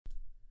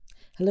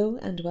Hello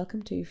and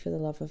welcome to For the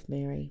Love of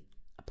Mary,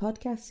 a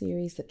podcast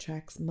series that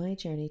tracks my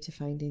journey to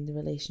finding the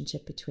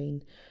relationship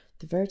between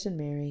the Virgin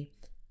Mary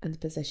and the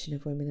position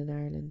of women in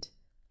Ireland.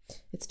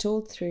 It's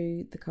told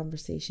through the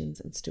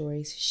conversations and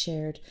stories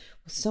shared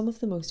with some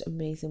of the most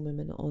amazing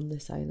women on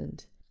this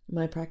island.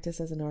 My practice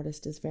as an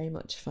artist is very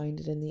much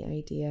founded in the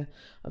idea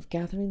of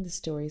gathering the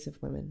stories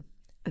of women,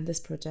 and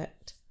this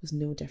project was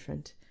no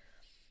different.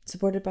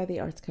 Supported by the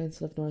Arts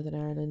Council of Northern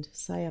Ireland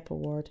SciUp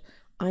Award,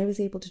 I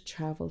was able to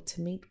travel to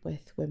meet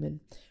with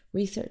women,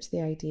 research the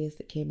ideas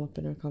that came up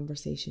in our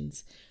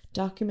conversations,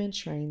 document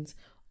shrines,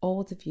 all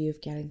with the view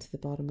of getting to the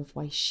bottom of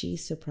why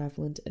she's so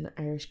prevalent in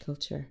Irish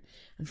culture,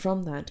 and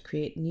from that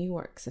create new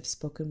works of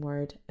spoken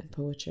word and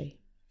poetry.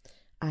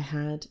 I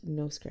had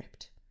no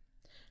script,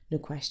 no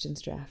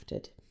questions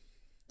drafted.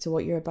 So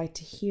what you're about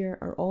to hear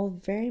are all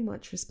very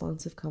much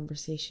responsive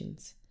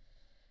conversations.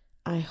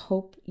 I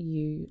hope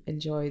you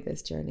enjoy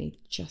this journey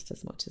just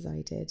as much as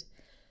I did.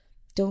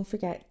 Don't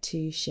forget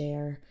to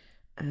share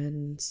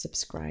and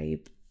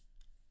subscribe,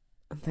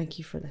 and thank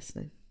you for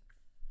listening.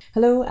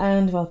 Hello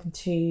and welcome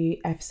to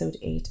episode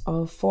 8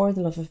 of For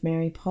the Love of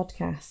Mary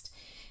podcast.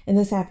 In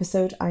this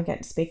episode, I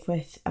get to speak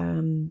with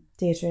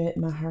Deirdre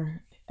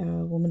Maher, a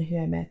woman who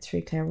I met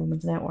through Clare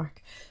Women's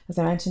Network. As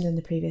I mentioned in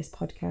the previous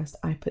podcast,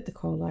 I put the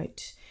call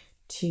out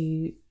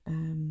to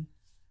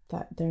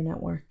their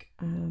network,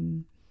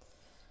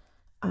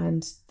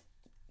 and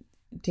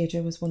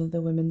Deirdre was one of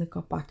the women that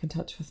got back in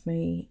touch with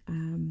me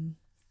and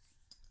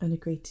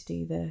agreed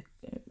to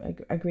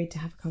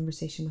have a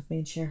conversation with me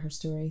and share her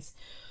stories.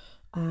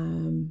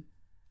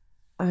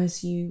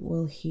 As you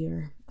will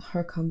hear,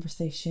 her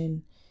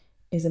conversation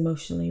is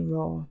emotionally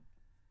raw.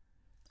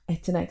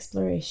 It's an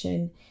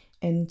exploration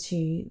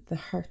into the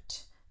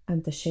hurt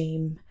and the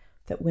shame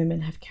that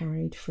women have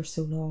carried for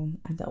so long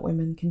and that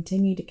women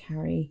continue to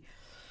carry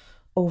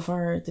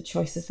over the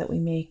choices that we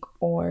make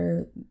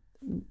or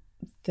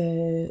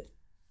the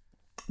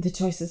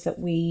choices that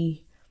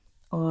we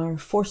are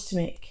forced to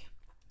make,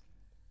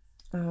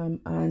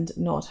 and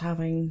not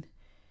having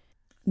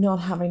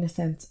a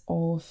sense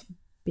of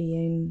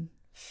being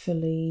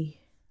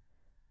fully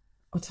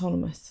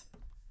autonomous.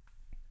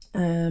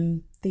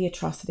 The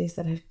atrocities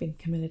that have been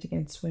committed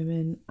against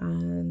women,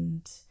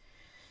 and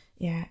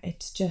I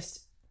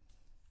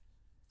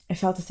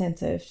felt a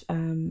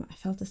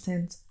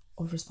sense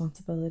of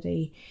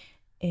responsibility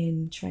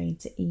in trying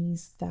to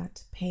ease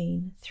that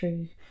pain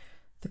through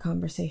the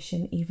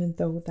conversation, even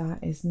though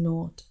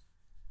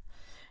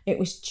it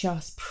was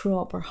just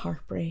proper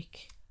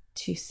heartbreak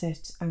to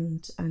sit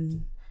and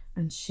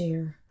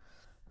share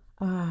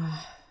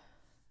her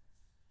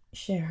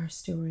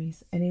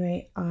stories.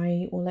 Anyway,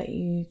 I will let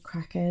you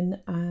crack in,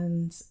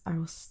 and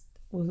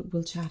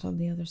we'll chat on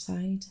the other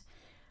side.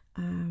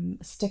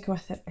 Stick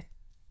with it.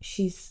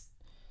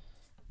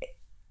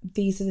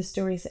 These are the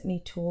stories that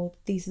need told.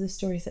 These are the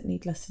stories that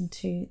need listened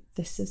to.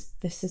 This is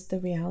the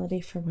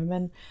reality for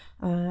women,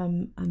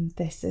 and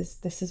this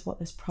is what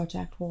this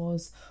project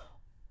was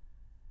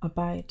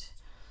about.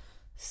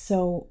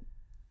 So,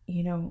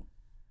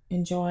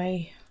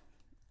 enjoy,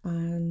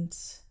 and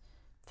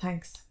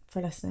thanks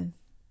for listening.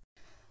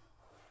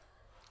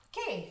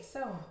 Okay,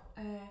 so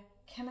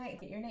can I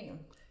get your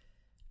name?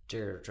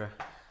 Deirdre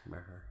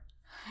Maher.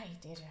 Hi,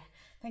 Deirdre.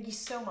 Thank you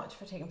so much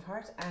for taking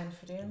part and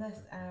for doing this.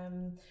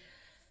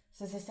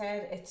 So as I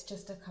said, it's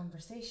just a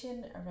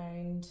conversation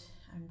around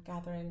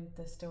gathering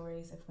the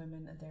stories of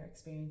women and their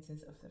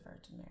experiences of the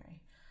Virgin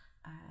Mary.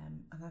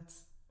 And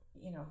that's,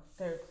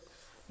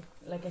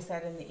 like I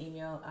said in the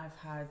email, I've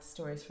had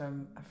stories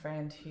from a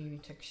friend who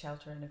took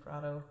shelter in a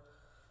grotto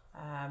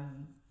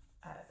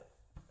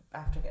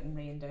after getting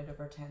rained out of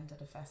her tent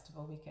at a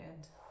festival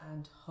weekend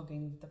and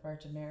hugging the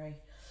Virgin Mary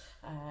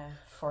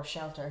for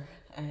shelter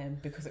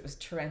because it was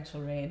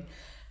torrential rain.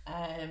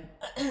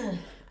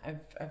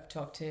 I've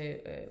talked to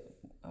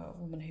a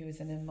woman who was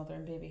in a mother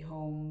and baby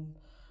home.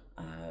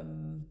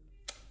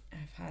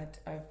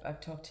 I've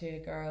talked to a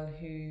girl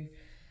who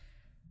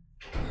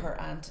her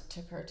aunt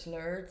took her to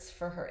Lourdes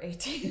for her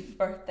 18th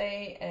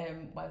birthday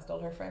whilst all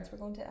her friends were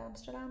going to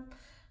Amsterdam,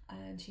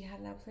 and she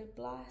had an absolute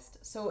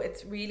blast. So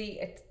it's really,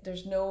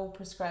 there's no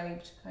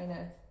prescribed kind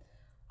of,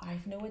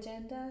 I've no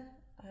agenda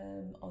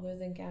other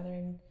than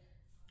gathering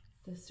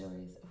the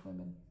stories of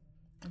women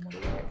and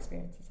what their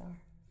experiences are.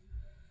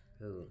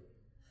 Cool.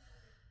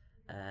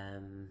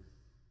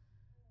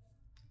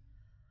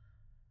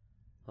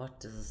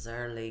 What does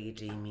Our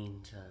Lady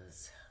mean to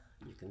us?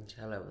 You can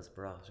tell I was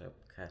brought up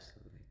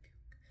Catholic,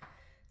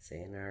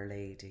 saying Our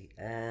Lady.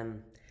 I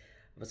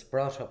was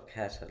brought up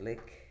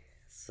Catholic,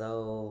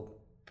 so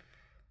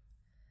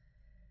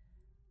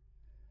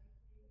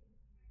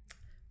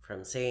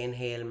from saying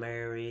Hail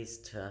Marys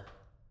to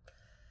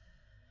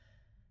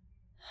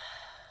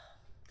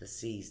the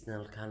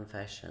seasonal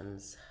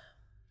confessions,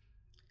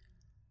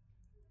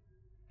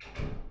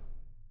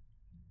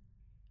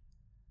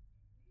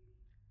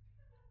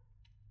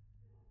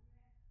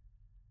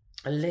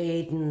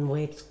 laden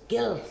with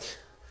guilt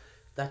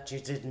that you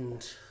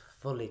didn't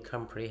fully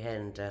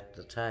comprehend at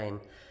the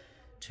time,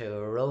 to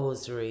a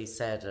rosary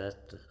said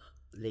it,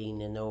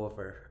 leaning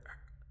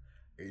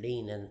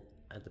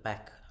at the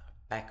back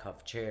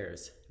of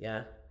chairs,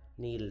 yeah,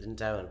 kneeling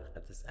down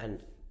at this,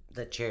 and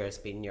the chairs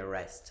being your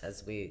rest,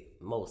 as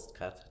most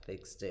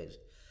Catholics did.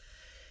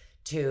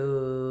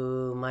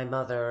 To my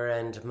mother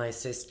and my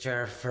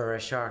sister for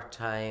a short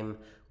time,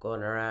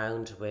 going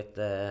around with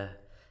a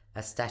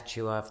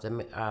statue of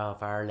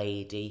Our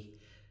Lady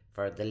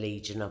for the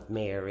Legion of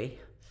Mary.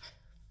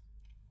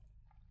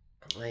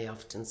 I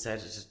often said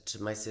it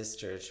to my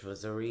sister, it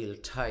was a real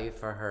tie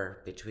for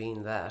her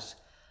between that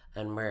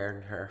and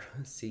wearing her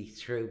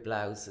see-through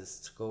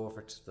blouses to go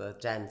over to the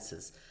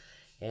dances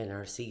in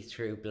her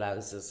see-through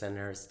blouses and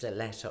her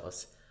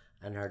stilettos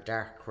and her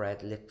dark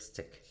red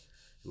lipstick.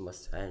 And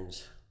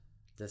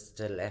the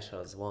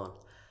stilettos won.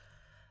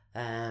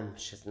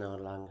 She's no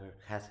longer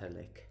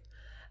Catholic.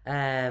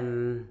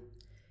 To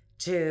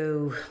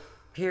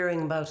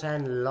hearing about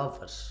Anne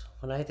Lovett,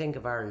 when I think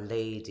of Our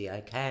Lady,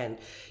 to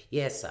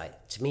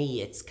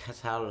me it's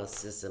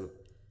Catholicism.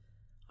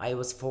 I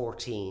was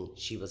 14,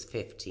 she was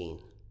 15.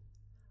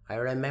 I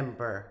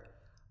remember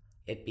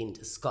it being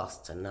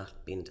discussed and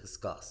not being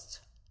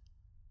discussed.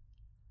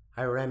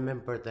 I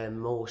remember the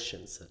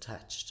emotions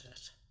attached to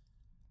it.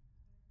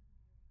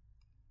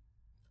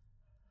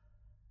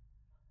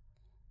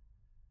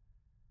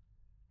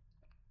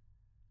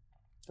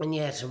 And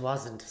yet it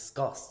wasn't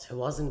discussed. It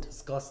wasn't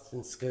discussed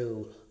in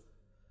school.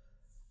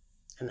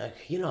 And I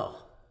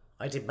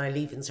did my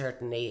Leaving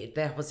Cert in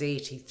that was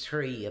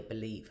 83, I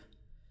believe.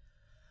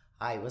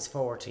 I was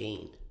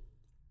 14.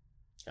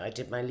 I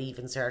did my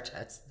Leaving Cert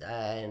at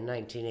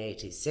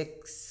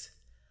 1986.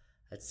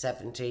 At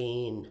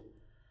 17,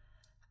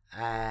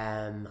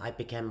 I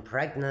became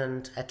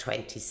pregnant at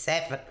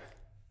 27.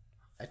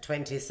 At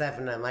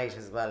 27, I might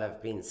as well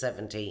have been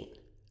 17.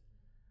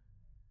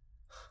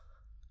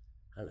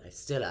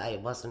 And I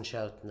wasn't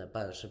shouting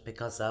about it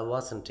because I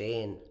wasn't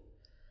in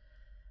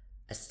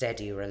a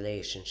steady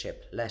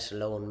relationship, let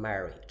alone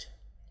married.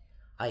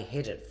 I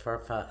hid it for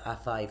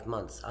 5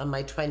 months. On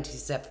my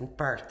 27th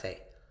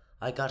birthday,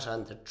 I got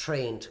on the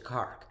train to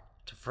Cork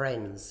to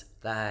friends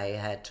that I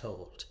had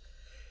told.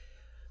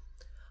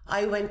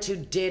 I went to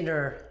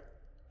dinner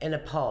in a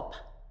pub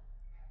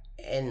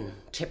in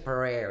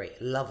Tipperary,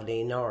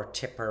 lovely North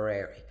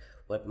Tipperary,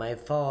 with my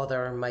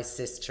father, my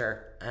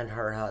sister and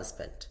her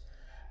husband.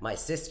 My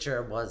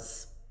sister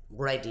was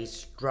ready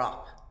to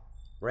drop,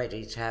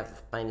 ready to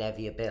have my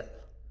nephew Bill.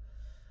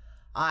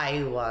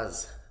 I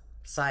was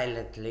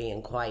silently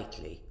and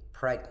quietly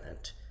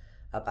pregnant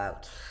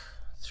about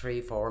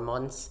 3-4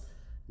 months,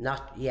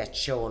 not yet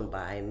shown, but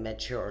I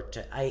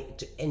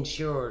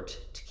ensured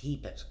to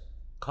keep it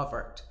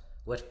covered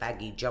with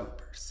baggy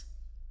jumpers.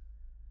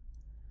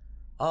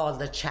 All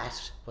the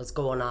chat was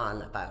going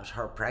on about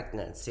her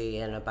pregnancy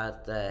and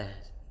about the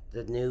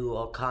new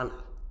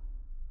O'Connell.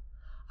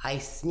 I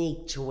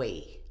sneaked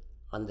away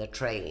on the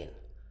train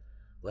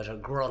with a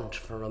grunt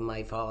from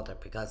my father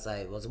because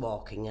I was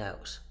walking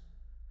out.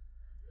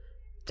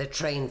 The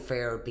train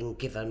fare had been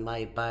given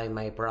by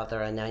my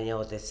brother, and I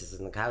know this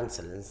isn't a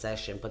counselling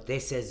session, but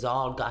this has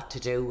all got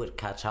to do with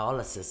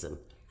Catholicism,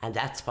 and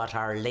that's what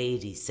Our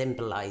Lady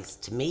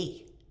symbolised to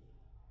me.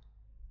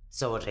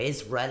 So it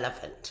is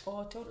relevant.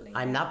 Oh, totally.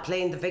 I'm not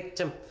playing the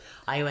victim.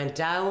 I went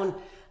down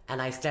and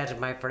I stayed with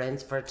my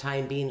friends for a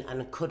time being,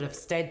 and could have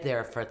stayed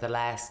there for the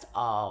last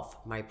of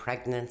my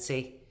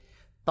pregnancy,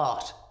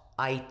 but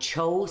I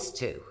chose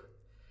to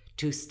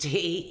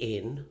stay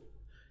in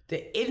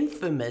the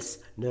infamous,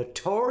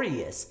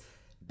 notorious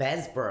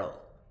Bessborough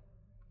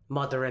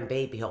mother and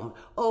baby home.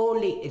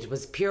 Only it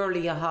was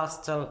purely a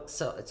hostel,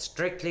 so it's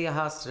strictly a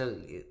hostel,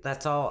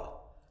 that's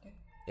all.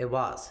 It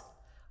was.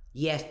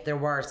 Yet there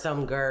were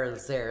some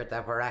girls there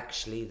that were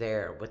actually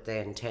there with the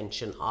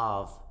intention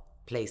of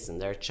placing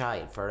their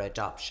child for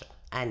adoption,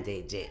 and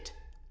they did.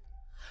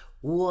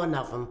 One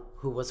of them,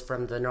 who was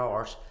from the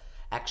north,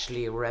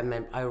 actually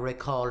I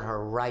recall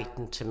her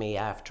writing to me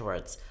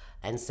afterwards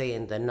and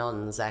saying the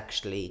nuns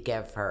actually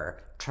gave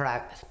her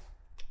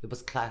it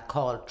was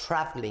called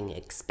travelling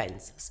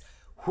expenses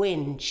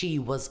when she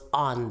was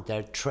on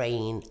the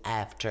train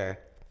after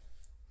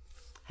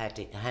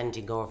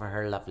handing over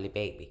her lovely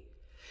baby.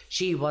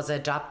 She was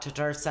adopted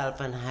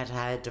herself and had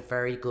had a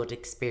very good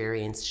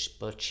experience,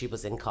 but she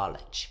was in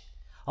college.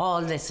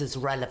 All this is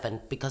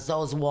relevant because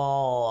those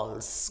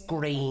walls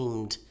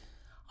screamed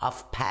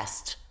of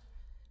past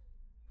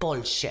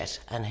bullshit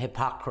and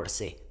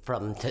hypocrisy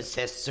from the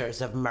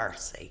Sisters of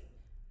Mercy.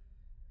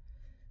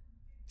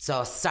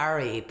 So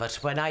sorry, but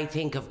when I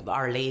think of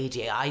Our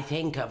Lady, I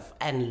think of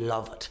Anne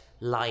Lovett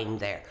lying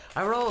there.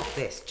 I wrote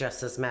this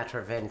just as a matter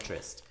of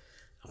interest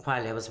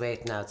while I was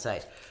waiting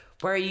outside.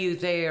 Were you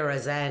there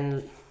as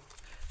Anne...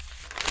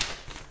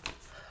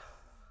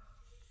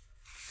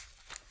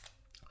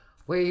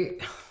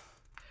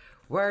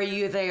 Were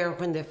you there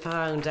when they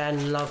found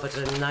Anne Lovett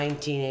in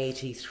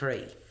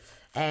 1983?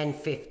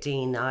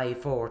 N15,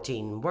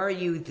 I14. Were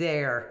you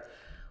there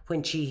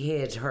when she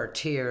hid her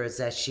tears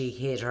as she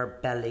hid her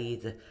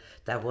belly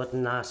that would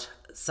not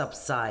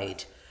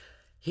subside?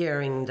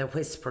 hearing the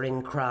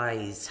whispering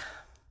cries.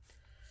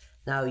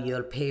 Now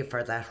you'll pay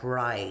for that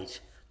ride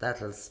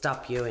that'll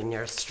stop you in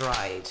your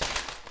stride.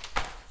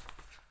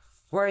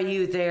 Were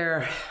you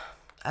there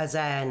as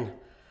Anne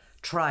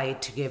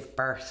tried to give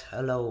birth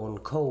alone,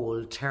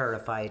 cold,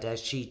 terrified, as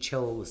she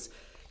chose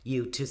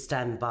you to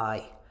stand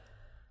by,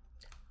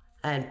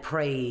 and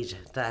prayed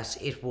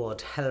that it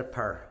would help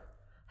her,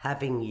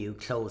 having you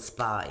close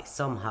by,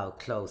 somehow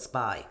close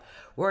by?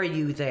 Were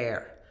you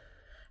there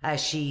as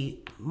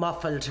she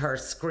muffled her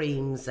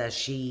screams as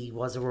she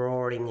was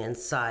roaring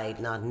inside,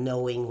 not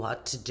knowing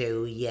what to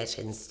do, yet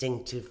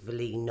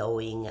instinctively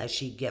knowing as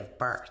she gave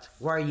birth?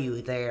 Were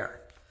you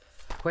there?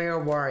 Where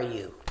were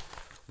you?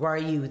 Were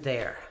you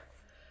there?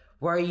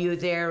 Were you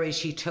there as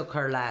she took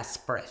her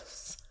last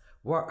breaths?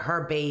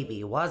 Her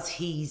baby, was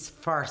he's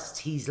first,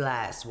 he's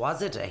last?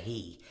 Was it a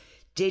he?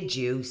 Did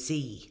you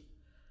see?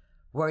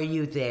 Were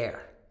you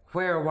there?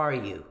 Where were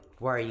you?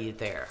 Were you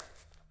there?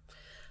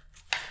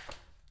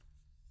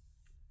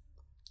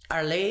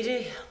 Our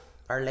Lady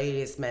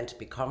is meant to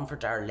be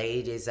comfort. Our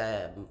Lady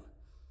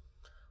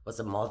was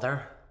a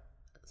mother,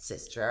 a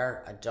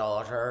sister, a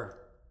daughter,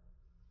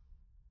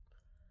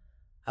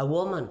 a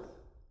woman.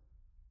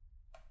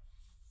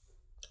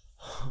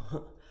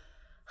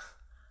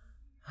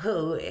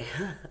 Who,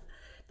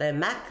 the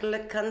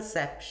Immaculate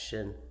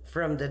Conception,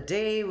 from the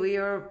day we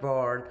were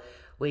born,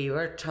 we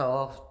were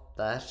taught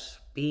that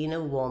being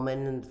a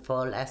woman in the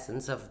full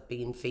essence of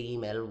being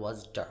female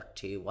was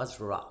dirty, was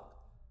wrong.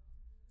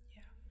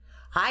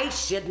 I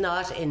should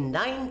not, in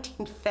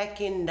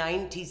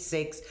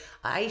 1996,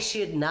 I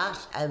should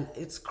not, and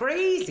it's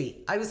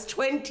crazy. I was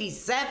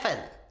 27.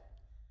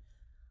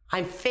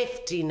 I'm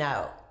 50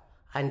 now.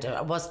 And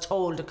I was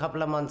told a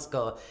couple of months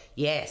ago,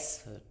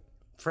 yes,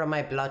 from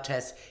my blood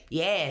test,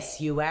 yes,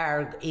 you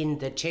are in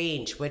the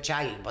change, which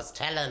I was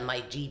telling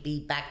my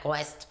GP back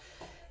west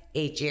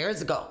 8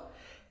 years ago.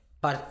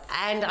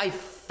 And I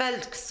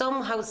felt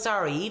somehow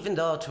sorry, even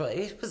though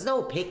it was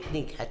no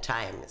picnic at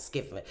times,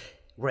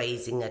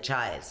 raising a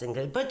child,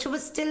 but it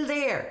was still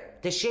there.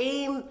 The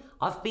shame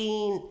of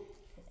being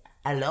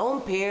a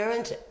lone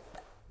parent,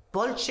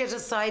 bullshit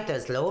aside,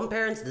 there's lone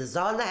parents, there's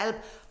all the help,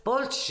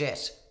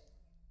 bullshit.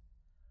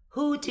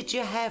 Who did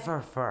you have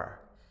her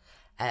for?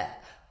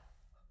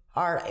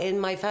 Or in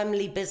my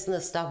family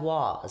business that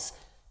was,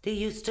 they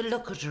used to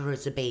look at her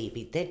as a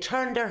baby. They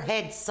turned her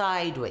head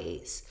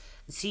sideways.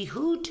 See,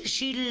 who does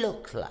she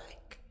look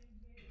like?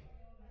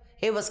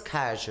 It was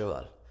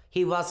casual.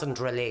 He wasn't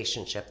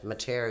relationship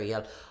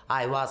material.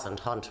 I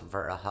wasn't hunting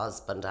for a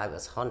husband. I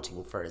was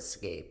hunting for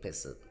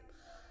escapism.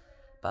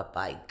 But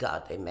by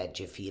God, they made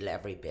you feel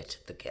every bit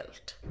of the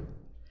guilt.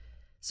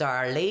 So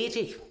Our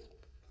Lady,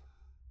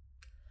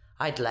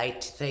 I'd like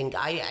to think,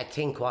 I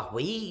think what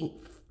we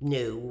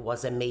knew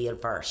was a male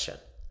version,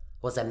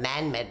 was a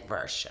man-made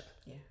version.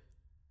 Yeah.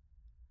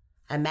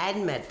 A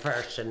man-made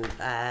version.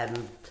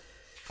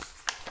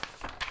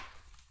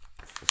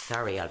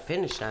 Sorry, I'll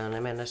finish now in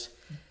a minute.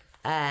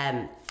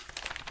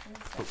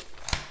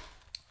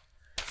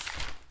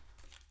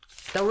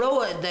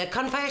 The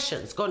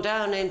confessions, going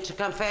down into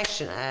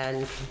confession,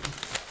 and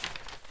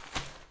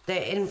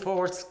the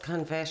enforced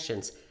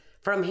confessions.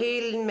 From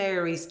Hail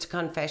Marys to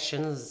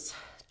confessions,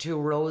 to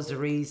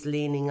rosaries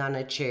leaning on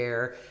a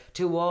chair,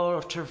 to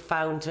water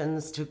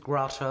fountains, to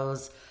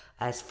grottos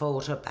as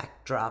photo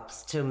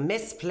backdrops, to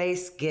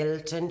misplaced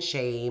guilt and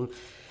shame,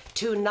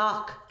 to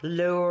knock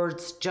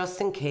Lourdes just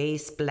in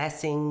case,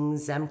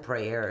 blessings and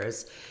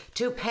prayers,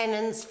 to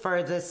penance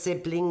for the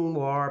sibling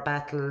war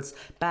battles,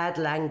 bad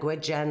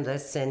language and the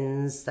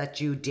sins that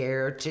you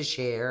dared to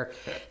share,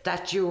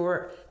 that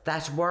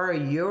were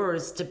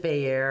yours to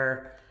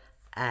bear,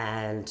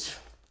 and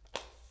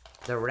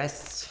the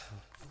rest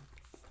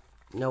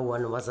no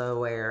one was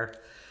aware.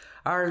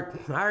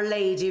 Our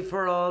Lady,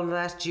 for all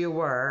that you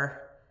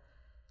were,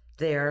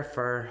 there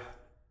for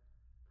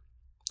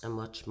and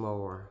much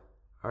more,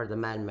 or the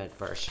man-made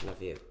version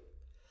of you.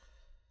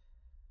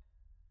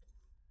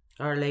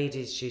 Our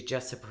Lady, she's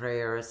just a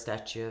prayer, a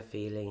statue, a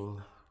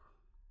feeling.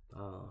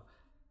 Oh.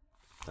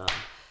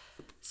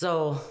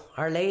 So,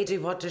 Our Lady,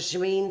 what does she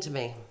mean to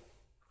me?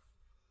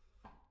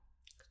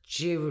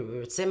 She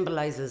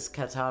symbolises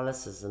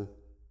Catholicism.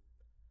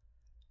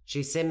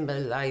 She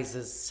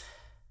symbolises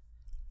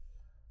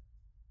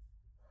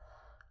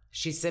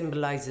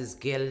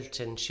guilt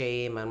and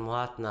shame and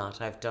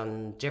whatnot. I've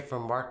done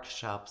different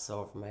workshops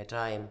over my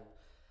time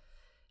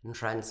in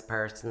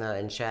transpersonal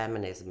and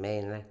shamanism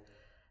mainly,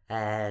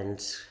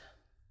 and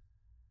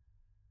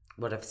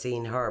would have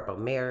seen her, but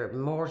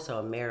more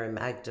so Mary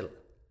Magdalene,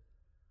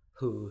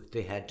 who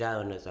they had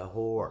down as a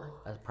whore,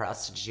 a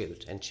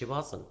prostitute, and she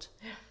wasn't.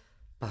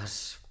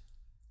 But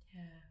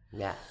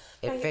yeah,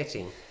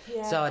 fitting.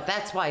 Yeah. So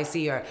that's why I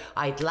see her.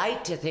 I'd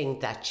like to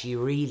think that she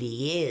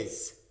really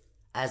is,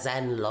 as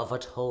Anne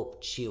Lovett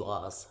hoped she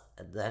was.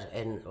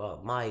 Oh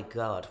my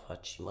God,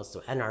 what she must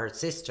have. And her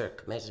sister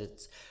committed.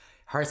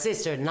 Her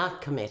sister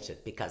not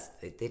committed because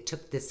they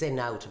took the sin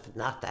out of it.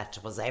 Not that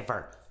it was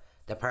ever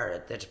the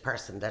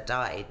person that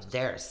died,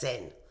 their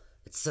sin.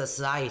 It's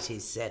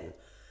society's sin.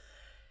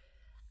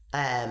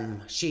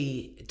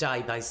 She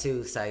died by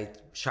suicide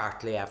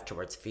shortly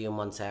afterwards, a few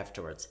months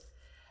afterwards.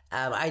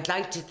 I'd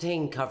like to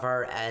think of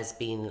her as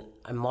being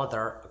a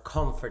mother,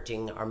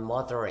 comforting or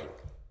mothering.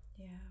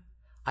 Yeah.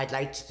 I'd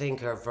like to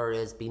think of her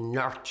as being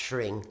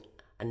nurturing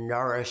and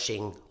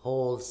nourishing,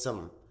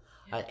 wholesome,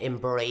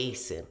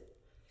 embracing,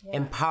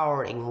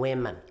 empowering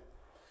women.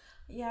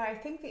 Yeah, I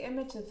think the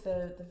image of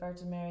the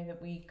Virgin Mary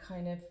that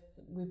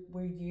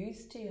we're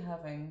used to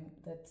having,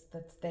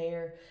 that's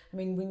there. I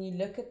mean, when you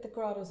look at the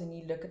grottos and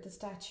you look at the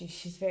statue,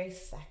 she's very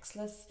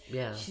sexless.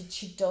 Yeah.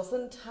 She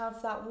doesn't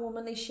have that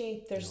womanly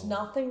shape. There's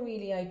nothing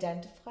really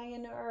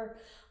identifying her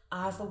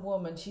as a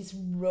woman. She's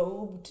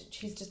robed.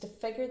 She's just a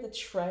figure that's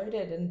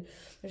shrouded, and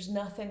there's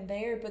nothing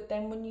there. But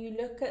then when you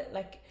look at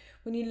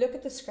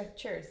the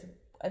scriptures,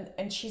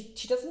 and she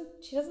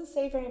doesn't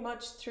say very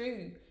much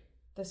through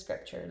the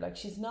scripture. Like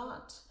she's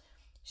not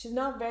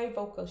very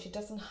vocal. She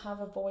doesn't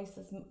have a voice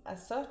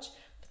as such.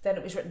 But then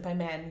it was written by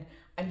men,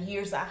 and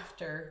years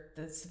after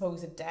the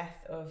supposed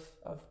death of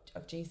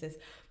Jesus.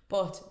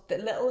 But the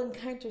little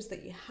encounters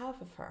that you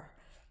have of her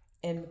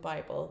in the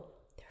Bible,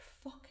 they're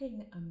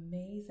fucking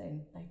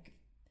amazing. Like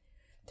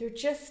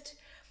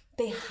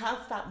they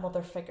have that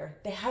mother figure.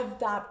 They have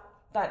that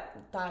like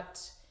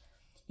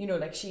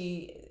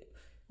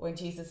when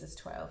Jesus is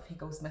 12, he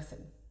goes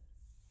missing.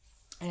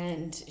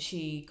 And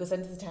she goes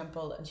into the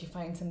temple and she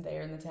finds him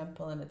there in the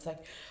temple, and it's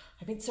like,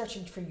 I've been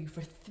searching for you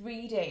for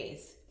 3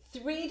 days.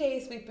 3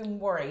 days we've been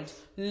worried,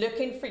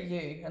 looking for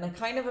you. And I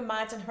kind of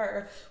imagine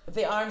her with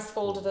the arms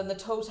folded and the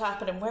toe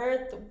tapping, and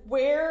where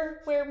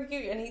were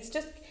you? And he's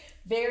just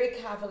very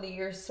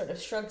cavalier, sort of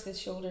shrugs his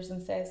shoulders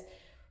and says,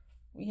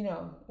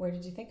 where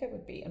did you think I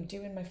would be? I'm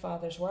doing my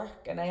Father's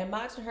work. And I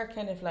imagine her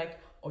kind of like,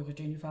 oh, you're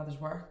doing your Father's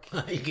work?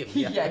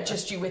 Yeah,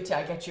 just you wait till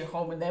I get you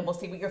home, and then we'll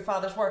see what your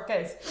Father's work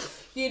is.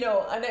 And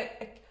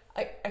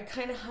I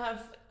kind of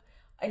have,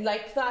 I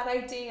like that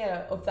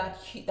idea of that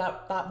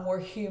more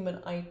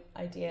human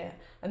idea.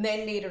 And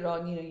then later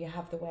on, you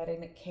have the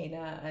wedding at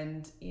Cana,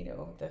 and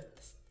the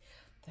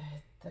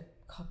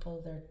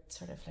couple, they're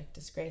sort of like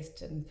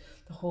disgraced, and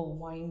the whole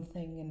wine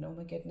thing, and oh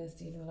my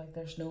goodness, like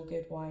there's no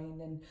good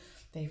wine, and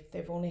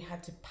they've only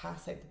had to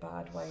pass out the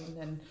bad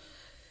wine,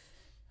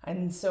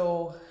 and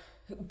so,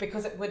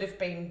 because it would have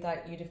been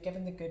that you'd have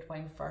given the good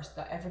wine first,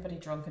 got everybody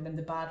drunk, and then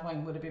the bad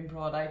wine would have been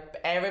brought out.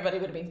 Everybody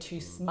would have been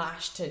too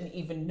smashed to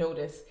even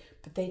notice,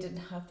 but they didn't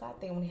have that.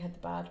 They only had the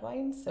bad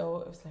wine, so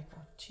it was like,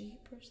 oh,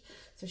 jeepers.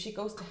 So she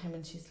goes to him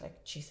and she's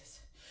like,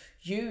 Jesus,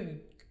 you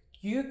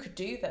could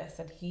do this.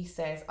 And he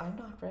says, I'm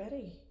not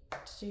ready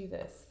to do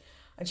this.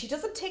 And she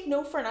doesn't take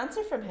no for an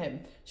answer from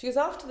him. She goes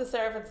off to the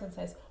servants and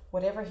says,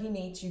 whatever he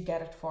needs, you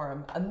get it for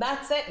him. And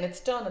that's it, and it's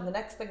done. And the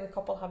next thing, the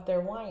couple have their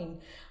wine,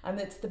 and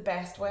it's the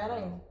best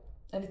wedding,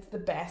 and it's the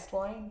best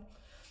wine.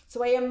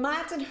 So I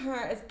imagine her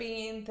as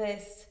being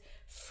this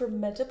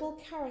formidable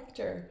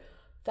character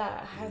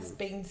that has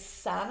been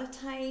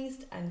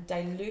sanitized and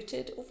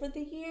diluted over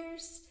the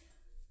years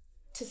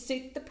to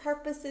suit the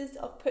purposes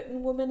of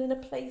putting women in a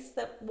place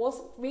that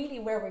wasn't really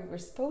where we were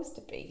supposed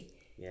to be.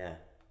 Yeah.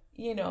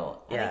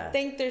 And I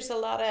think there's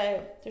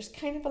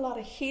kind of a lot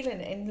of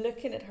healing in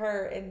looking at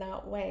her in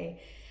that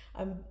way. I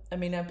have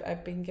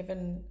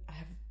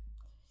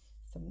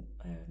some,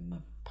 my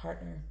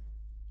partner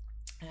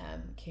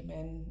came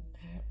in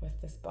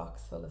with this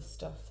box full of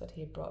stuff that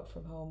he had brought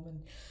from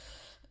home,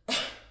 and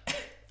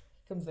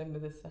comes in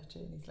with this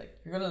statue, and he's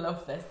like, you're gonna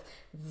love this.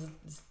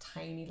 This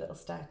tiny little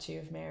statue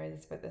of Mary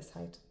that's about this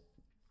height,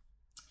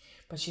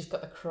 but she's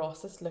got the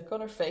crossest look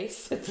on her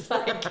face. It's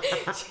like,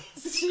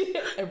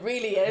 it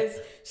really is.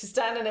 She's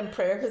standing in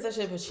prayer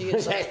position, but she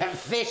is like,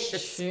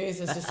 vicious.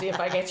 Jesus, to see if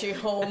I get you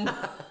home.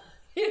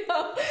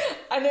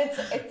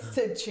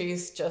 And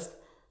she's just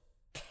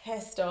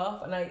pissed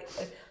off, and I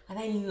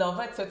love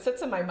it. So it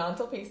sits on my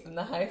mantelpiece in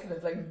the house, and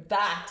it's like,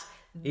 that's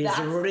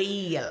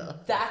real.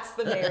 That's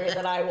the Mary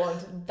that I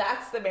want.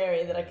 That's the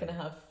Mary that I can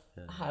have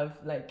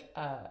like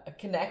a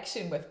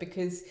connection with,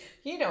 because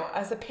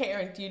as a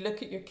parent, you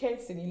look at your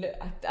kids and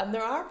and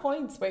there are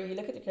points where you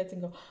look at your kids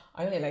and go,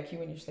 I only like you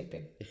when you're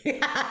sleeping.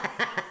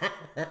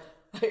 I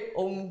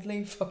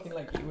only fucking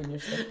like you when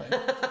you're sleeping.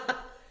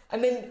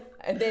 And then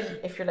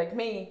if you're like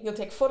me, you'll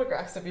take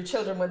photographs of your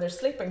children when they're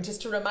sleeping,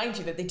 just to remind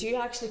you that they do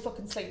actually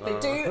fucking sleep. They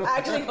do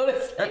actually go to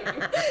sleep.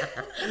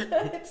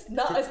 It's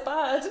not as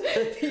bad.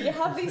 You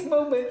have these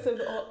moments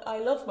of, oh, I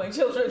love my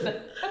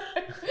children.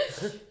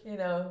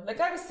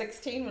 Like I was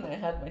 16 when I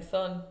had my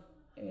son.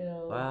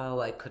 Wow,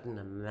 I couldn't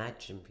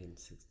imagine being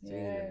 16.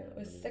 Yeah, I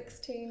was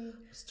 16. I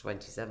was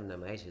 27. I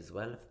might as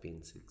well have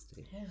been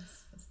 16.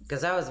 Yes.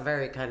 Because I was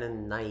very kind of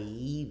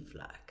naive,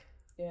 like.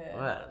 Yeah.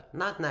 Well,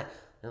 not naive.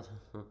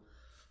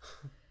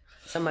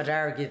 Some might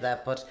argue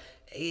that, but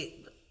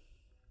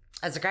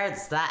as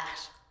regards that,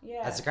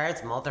 as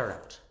regards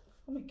motherhood.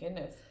 Oh my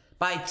goodness.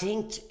 But I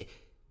think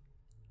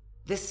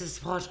this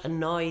is what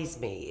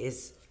annoys me,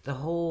 is the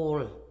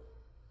whole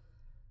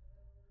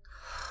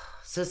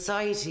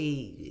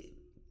society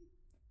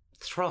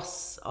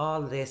thrusts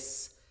all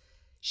this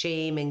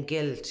shame and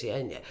guilt,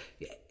 and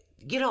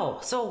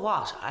so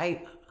what?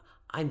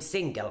 I'm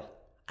single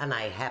and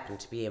I happen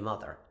to be a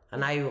mother.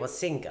 And I was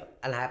single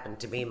and happened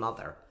to be a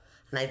mother.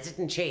 And I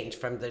didn't change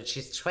from that.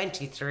 She's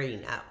 23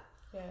 now.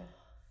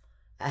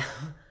 Yeah.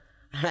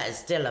 And I'm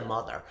still a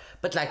mother.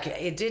 But like,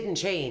 it didn't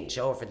change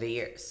over the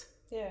years.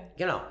 Yeah.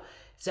 You know?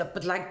 So,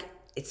 but like,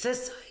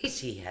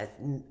 society has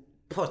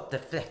put the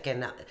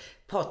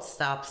puts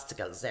the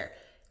obstacles there.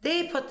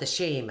 They put the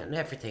shame and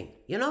everything,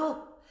 you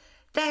know?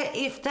 That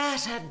if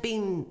that had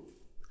been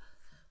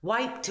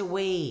wiped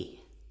away,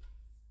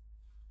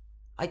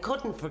 I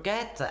couldn't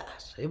forget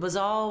that. It was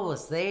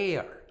always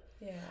there.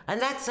 Yeah. And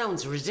that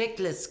sounds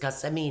ridiculous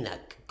because, I mean,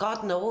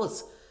 God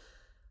knows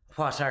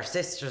what our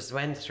sisters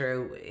went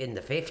through in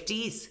the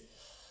 50s.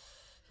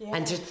 Yeah.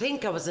 And to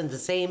think I was in the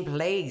same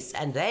place.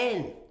 And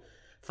then,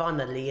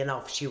 funnily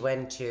enough, she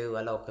went to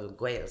a local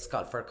Gael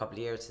school for a couple of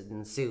years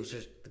and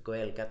suited the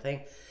Gaelga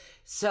thing.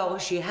 So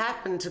she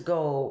happened to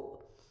go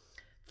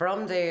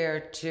from there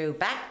to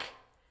back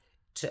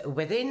to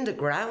within the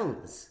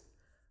grounds,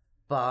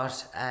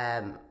 but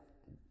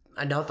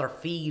another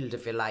field,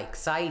 if you like,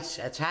 site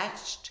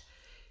attached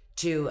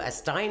to a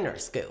Steiner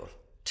school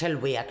till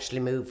we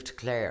actually moved to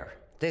Clare.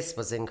 This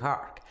was in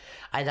Cork.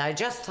 And I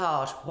just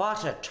thought,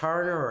 what a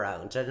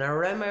turnaround. And I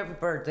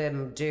remember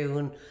them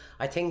doing,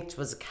 I think it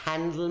was a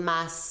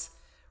Candlemas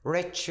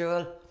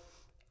ritual,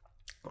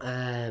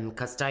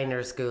 because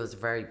Steiner school is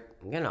very,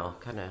 you know,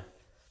 kind of,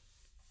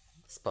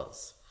 I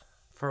suppose,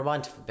 for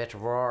want of a better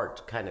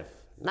word, kind of,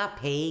 not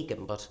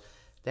pagan, but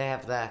they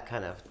have that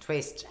kind of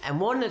twist. And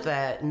one of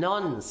the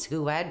nuns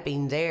who had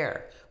been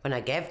there when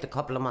I gave the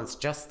couple of months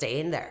just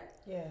staying there.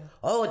 Yeah.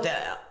 Oh,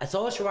 a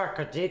social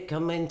worker did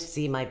come in to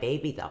see my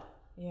baby though.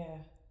 Yeah.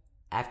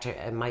 After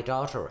my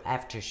daughter,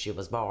 after she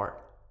was born.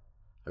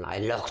 And I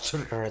looked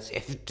at her as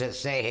if to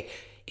say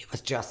it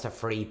was just a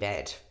free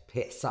bed.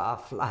 Piss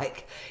off,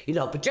 like, you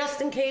know, but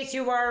just in case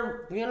you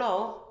were, you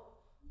know,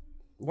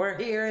 we're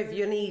here if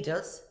you need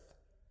us.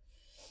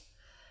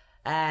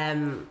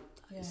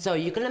 So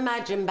you can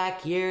imagine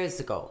back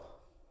years ago.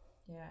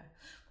 Yeah.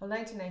 Well,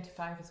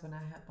 1995 is when I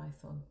had my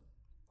son.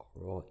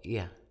 Oh,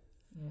 yeah.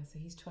 Yeah, so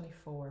he's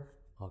 24.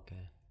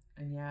 Okay.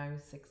 And yeah, I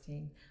was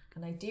 16.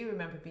 And I do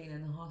remember being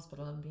in the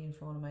hospital and being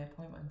for one of my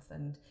appointments,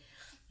 and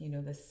you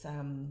know, this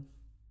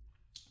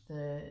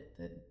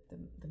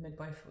the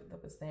midwife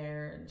that was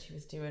there, and she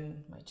was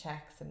doing my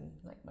checks and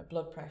like my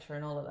blood pressure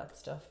and all of that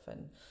stuff,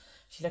 and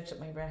she looked at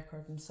my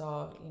record and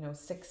saw, you know,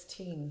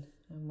 16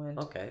 and went,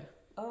 okay.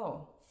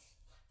 Oh,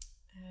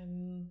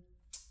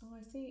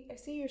 I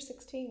see you're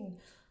 16.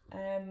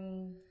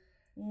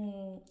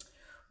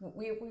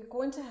 We're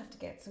going to have to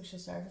get social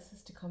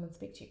services to come and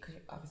speak to you, because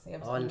obviously I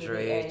was under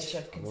the age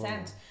of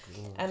consent.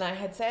 And I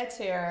had said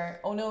to her,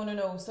 oh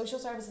no, social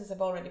services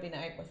have already been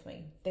out with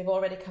me. They've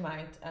already come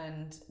out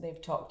and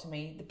they've talked to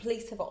me. The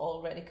police have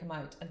already come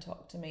out and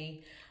talked to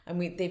me,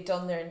 and they've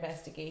done their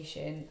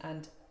investigation,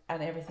 and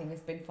everything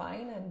has been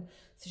fine. And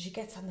so she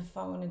gets on the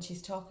phone and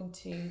she's talking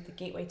to the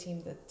Gateway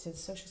team, to the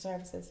social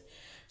services.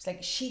 She's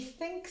like, she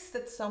thinks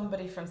that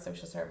somebody from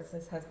social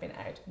services has been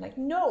out. I'm like,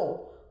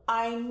 no,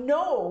 I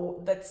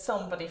know that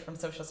somebody from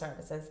social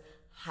services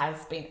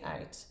has been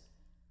out.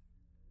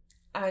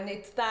 And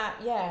it's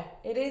that, yeah,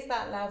 it is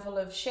that level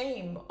of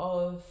shame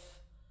of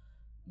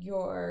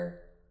you're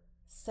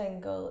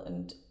single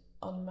and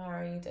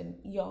unmarried and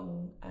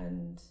young,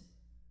 and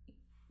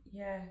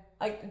yeah,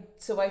 I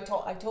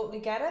totally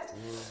get it.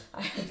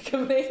 I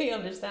completely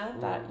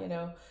understand that, you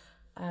know,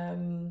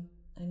 and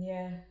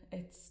yeah,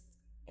 it's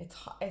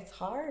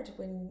hard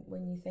when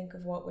you think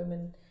of what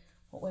women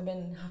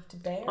have to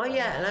bear. Oh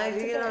yeah,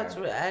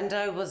 and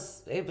it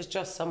was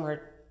just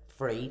somewhere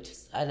free,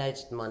 and I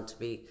didn't want to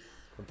be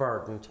a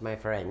burden to my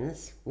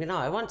friends. You know,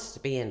 I wanted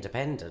to be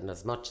independent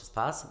as much as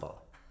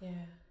possible. Yeah.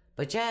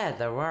 But yeah,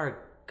 there were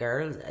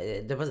girls.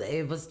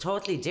 It was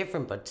totally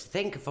different. But to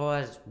think of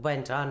what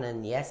went on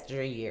in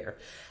yesteryear,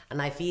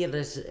 and I feel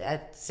it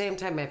at the same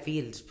time. I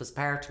feel it was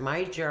part of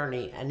my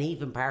journey, and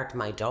even part of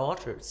my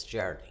daughter's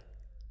journey.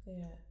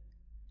 Yeah.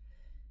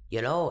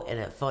 You know, in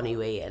a funny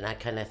way, and I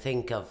kind of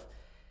think of,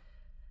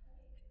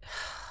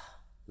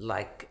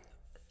 like,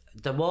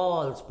 the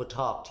walls would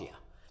talk to you.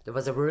 There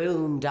was a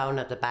room down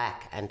at the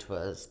back, and it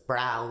was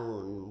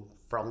brown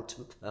from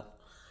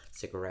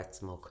cigarette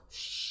smoke.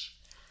 Shh.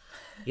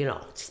 You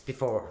know, just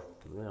before,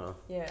 you know,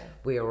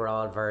 we were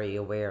all very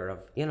aware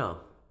of, you know,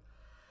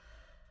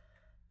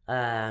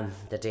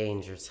 the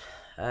dangers.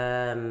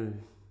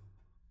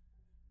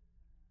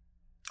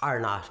 Or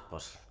not,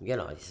 but, you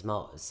know,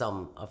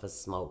 some of us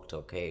smoked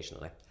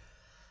occasionally.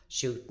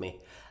 Shoot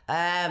me.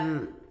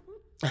 And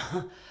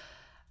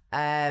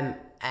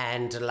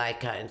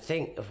like,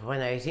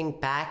 when I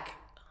think back,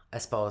 I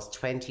suppose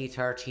 20,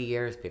 30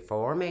 years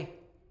before me,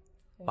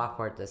 what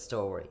were the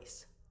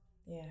stories?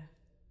 Yeah.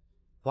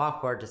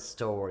 What were the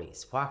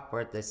stories? What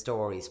were the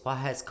stories? What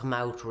has come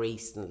out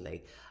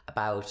recently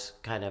about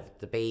kind of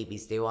the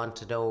babies? They want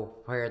to know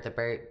where the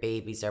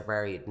babies are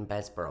buried in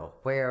Bessborough.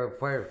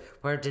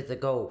 Where did they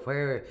go?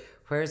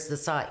 Where's the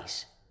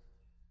site?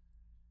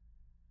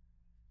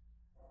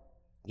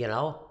 You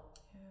know?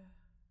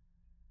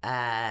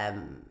 Yeah.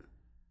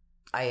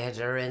 I had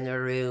her in a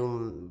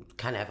room,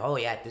 kind of, oh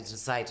yeah, they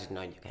decided,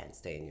 no, you can't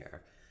stay in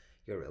your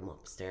room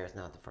upstairs,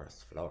 not the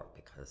first floor,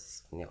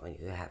 because, you know,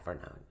 you have her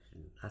now,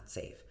 you're not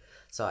safe.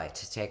 So I had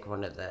to take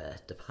one of the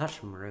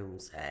bottom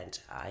rooms, and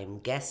I'm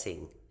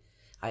guessing,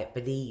 I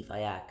believe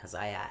because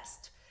I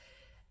asked,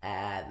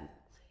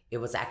 it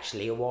was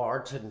actually a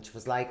ward, and it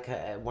was like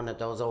one of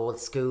those old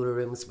school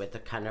rooms with the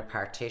kind of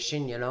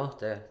partition, you know,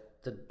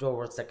 the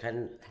doors that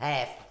can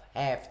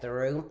half the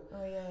room.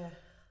 Oh yeah.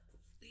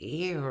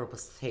 The air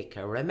was thick.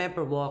 I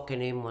remember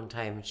walking in one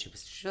time and she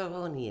was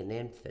only an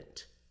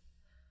infant.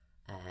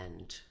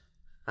 And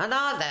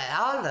all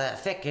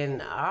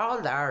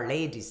the Our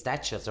Lady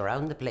statues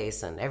around the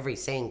place and every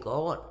saint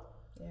going.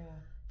 Yeah.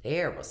 The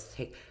air was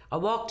thick. I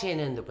walked in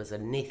and there was a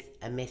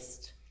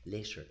mist,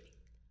 literally.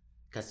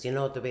 Because you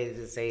know the way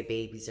they say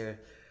babies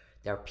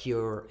they're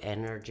pure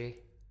energy.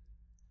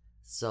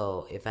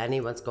 So if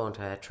anyone's going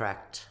to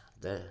attract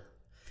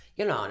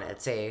and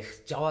I'd say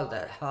all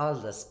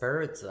the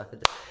spirits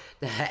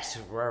that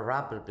were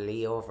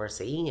probably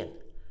overseeing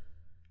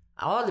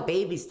all the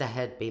babies that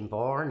had been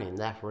born in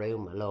that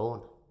room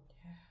alone,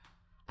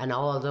 and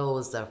all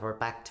those that were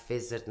back to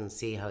visit and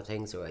see how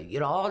things were,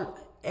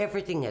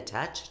 everything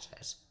attached to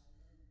it.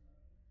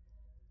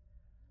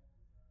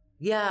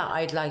 Yeah,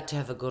 I'd like to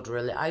have a good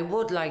I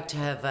would like to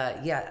have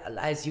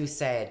as you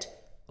said,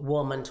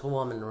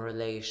 woman-to-woman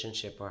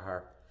relationship with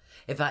her.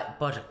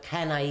 But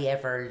can I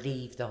ever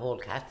leave the whole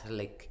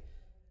Catholic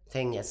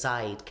thing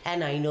aside?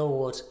 Can I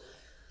know it,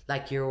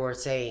 like you were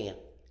saying?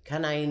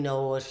 Can I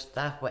know it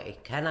that way?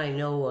 Can I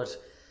know it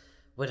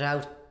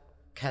without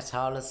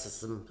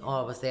Catholicism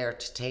always there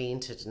to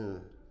taint it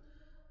and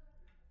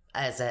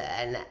as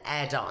an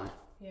add-on?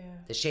 Yeah.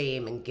 The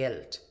shame and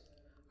guilt,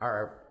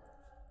 or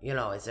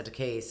is it a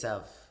case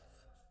of,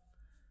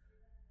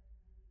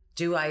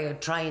 do I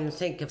try and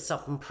think of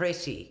something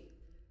pretty?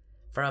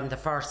 From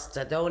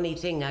the only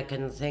thing I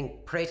can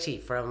think pretty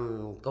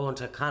from going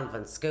to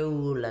convent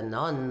school and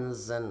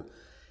nuns and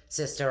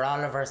Sister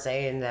Oliver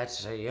saying that,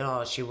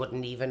 she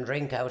wouldn't even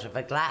drink out of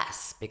a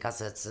glass because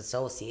it's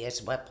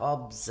associated with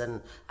pubs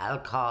and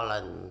alcohol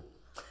and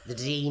the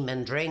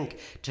demon drink,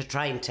 to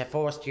trying to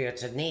force you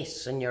to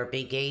knit and your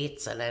big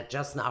eights and it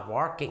just not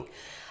working.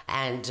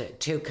 And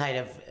to kind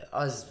of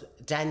us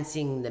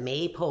dancing the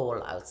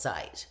maypole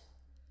outside.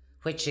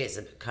 Which is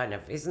a kind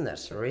of, isn't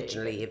it,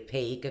 originally a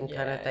pagan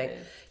kind of thing?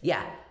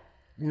 Yeah,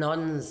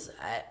 nuns,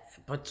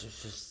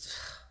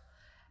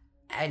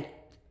 and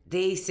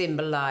they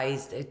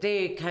symbolised,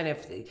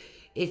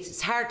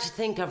 it's hard to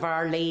think of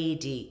Our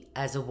Lady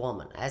as a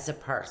woman, as a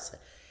person,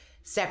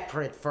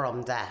 separate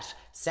from that,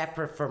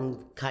 separate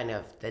from kind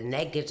of the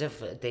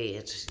negative,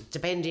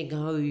 depending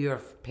who your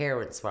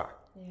parents were.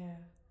 Yeah.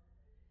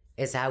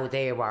 Is how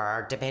they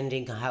were,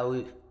 depending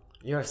how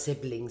your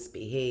siblings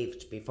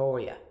behaved before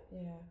you.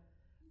 Yeah.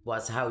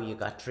 Was how you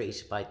got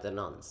treated by the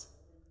nuns.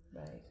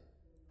 Right.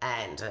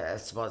 And I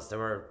suppose they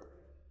were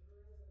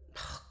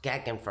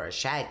gagging for a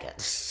shag.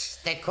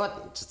 They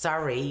couldn't.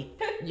 Sorry,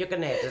 you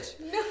can edit.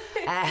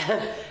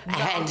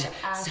 Not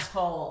at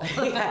all.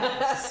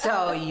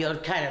 So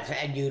you'd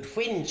you'd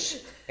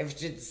whinge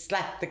if you'd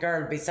slap the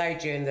girl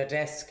beside you in the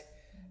desk,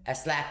 a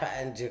slap,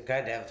 and you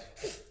kind of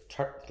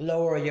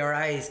lower your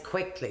eyes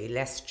quickly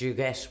lest you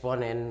get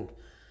one in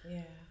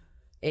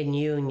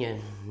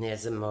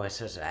unionism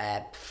with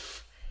it.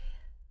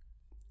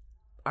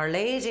 Our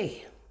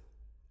Lady,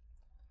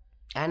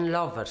 and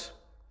love it.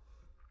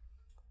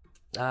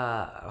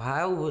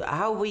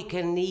 How we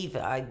can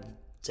even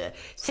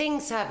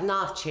things have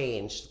not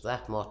changed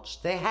that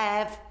much. They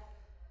have,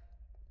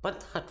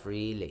 but not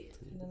really.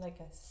 Like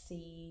a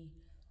sea,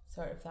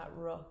 sort of that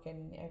rock,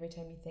 and every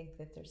time you think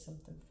that there's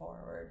something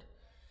forward,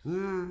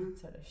 it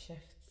sort of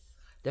shifts.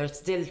 They're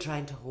still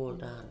trying to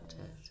hold on to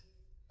it.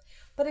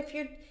 But if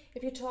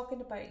you're talking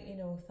about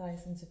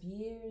thousands of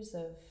years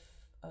of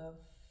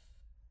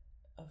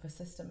a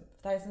system,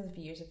 thousands of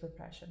years of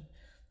repression,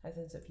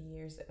 thousands of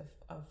years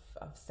of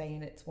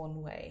saying it's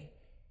one way,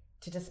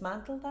 to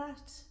dismantle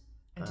that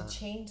and to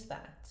change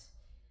that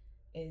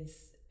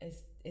is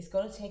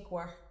going to take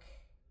work.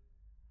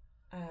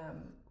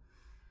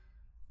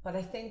 But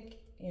I think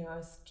I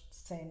was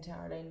saying to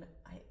Arlene,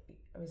 I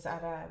was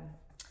at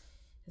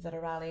a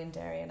rally in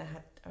Derry, and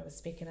I was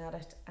speaking at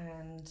it,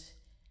 and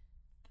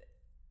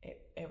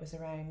it was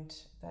around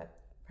that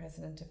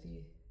president of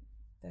the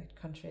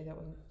country that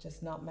we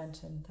just not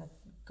mentioned, that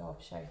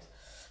gobshite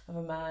of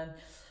a man,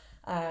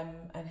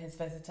 and his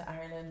visit to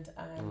Ireland,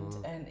 and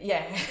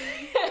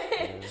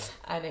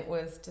and it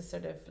was just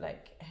sort of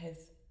like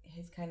his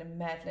kind of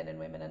meddling in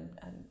women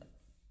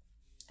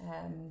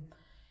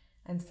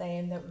and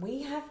saying that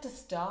we have to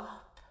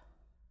stop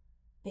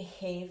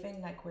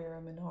behaving like we're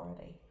a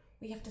minority.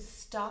 We have to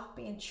stop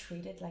being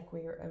treated like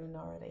we're a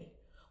minority.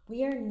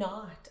 We are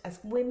not, as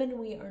women,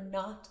 we are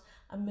not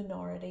a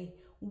minority.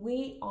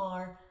 We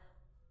are,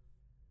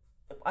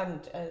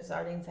 and as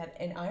Arlene said,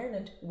 in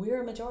Ireland,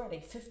 we're a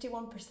majority.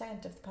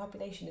 51% of the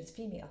population is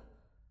female.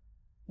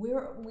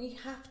 We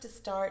have to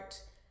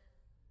start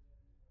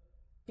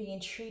being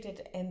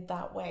treated in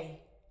that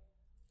way.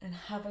 and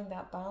having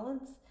that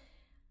balance.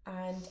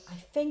 And I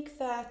think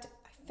that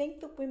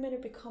women are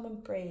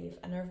becoming brave,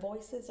 and our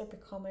voices are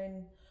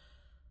becoming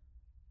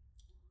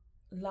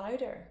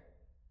louder,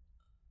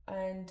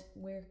 and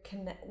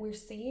we're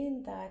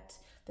seeing that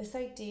this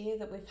idea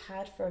that we've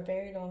had for a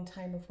very long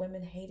time of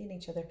women hating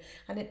each other,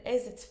 and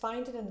it's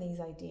founded in these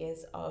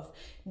ideas of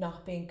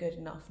not being good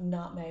enough,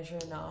 not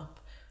measuring up,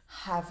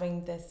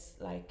 having this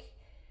like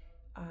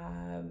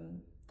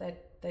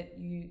that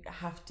you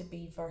have to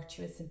be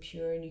virtuous and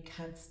pure, and you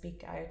can't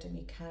speak out, and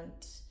you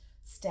can't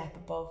step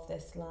above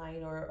this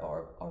line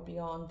or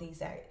beyond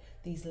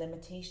these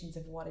limitations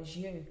of what is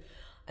you.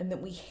 And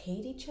that we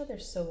hate each other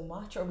so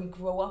much, or we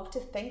grow up to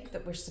think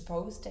that we're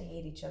supposed to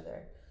hate each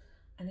other.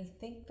 And I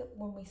think that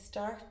when we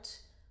start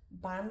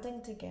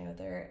banding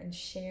together and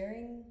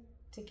sharing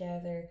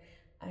together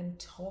and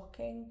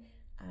talking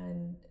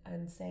and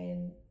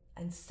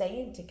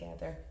saying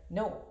together,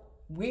 no,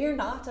 we're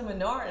not a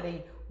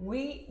minority.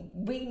 We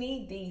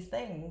need these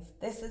things.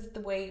 This is the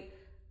way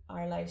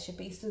our lives should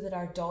be, so that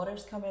our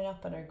daughters coming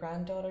up and our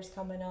granddaughters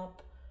coming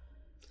up.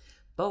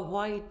 But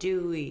why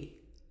do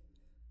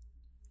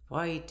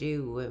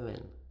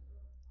women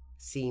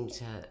seem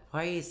to,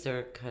 why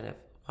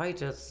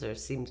does there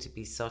seem to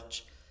be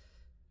such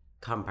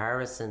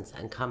comparisons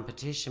and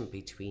competition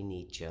between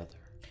each other?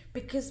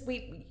 Because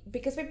we've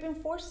been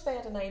force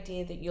fed an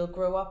idea that you'll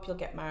grow up, you'll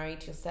get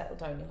married, you'll settle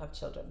down, you'll have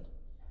children.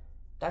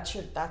 That's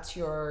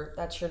your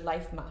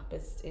life map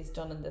is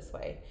done in this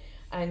way.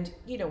 And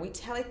we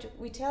tell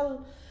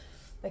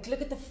like,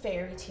 look at the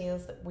fairy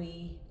tales that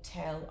we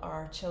tell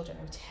our children,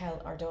 we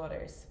tell our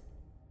daughters.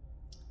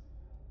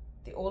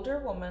 The older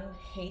woman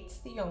hates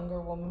the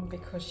younger woman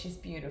because she's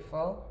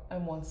beautiful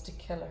and wants to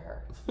kill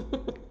her.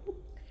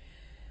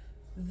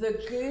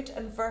 The good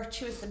and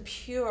virtuous and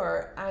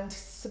pure and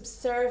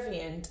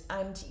subservient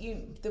and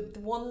the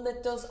one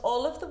that does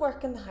all of the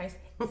work in the house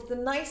is the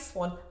nice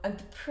one and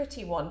the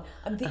pretty one,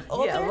 and the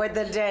other with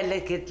the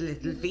delicate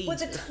little feet, with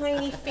the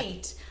tiny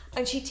feet,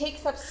 and she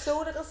takes up so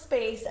little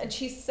space, and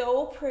she's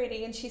so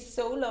pretty and she's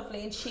so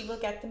lovely, and she will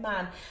get the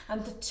man.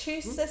 And the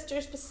two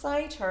sisters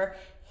beside her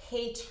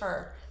hate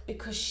her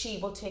because she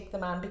will take the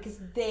man, because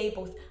they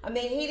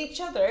hate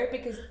each other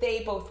because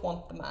they both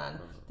want the man,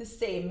 the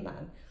same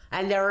man.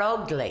 And they're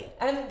ugly.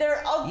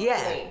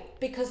 Yeah.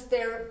 Because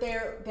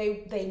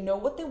they know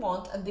what they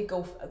want, and they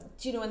go,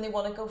 and they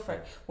want to go for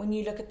it. When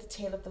you look at the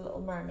Tale of the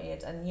Little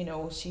Mermaid, and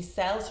she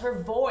sells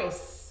her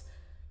voice.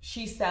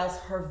 She sells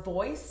her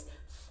voice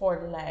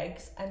for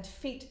legs and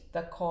feet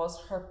that cause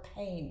her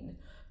pain.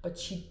 But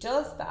she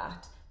does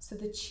that so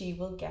that she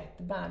will get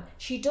the man.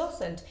 She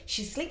doesn't.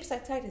 She sleeps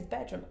outside his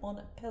bedroom on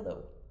a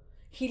pillow.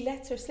 He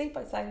lets her sleep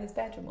outside his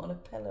bedroom on a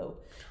pillow.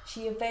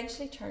 She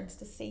eventually turns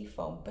to sea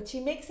foam, but she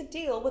makes a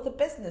deal with a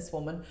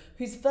businesswoman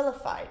who's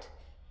vilified.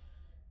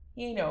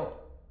 So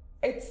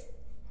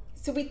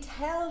we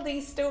tell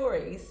these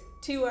stories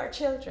to our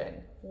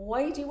children.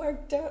 Why do our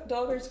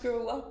daughters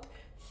grow up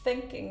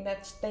thinking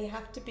that they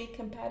have to be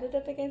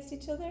competitive against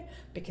each other?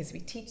 Because we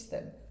teach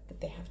them that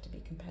they have to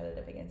be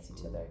competitive against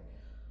each other.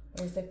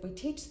 Whereas if we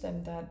teach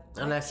them that...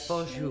 And I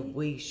suppose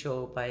we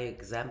show by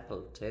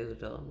example too,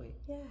 don't we?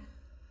 Yeah.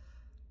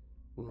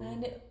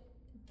 And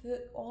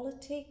all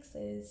it takes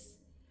is,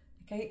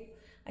 I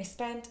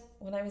spent,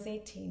 when I was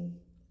 18,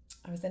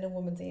 I was in a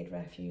women's aid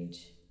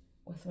refuge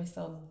with my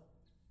son.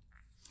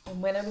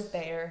 And when I was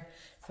there,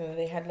 so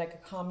they had like a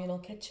communal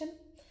kitchen,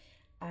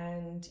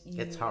 and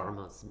it's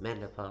hormones,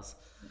 menopause.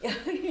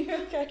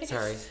 Okay.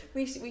 Sorry.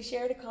 We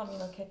shared a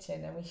communal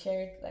kitchen, and we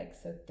shared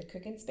the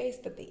cooking space,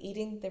 but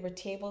there were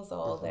tables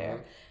all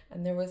there,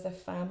 and there was a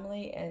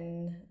family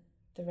in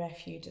the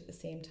refuge at the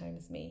same time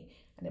as me.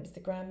 And it was the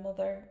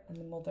grandmother and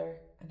the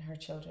mother and her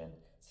children.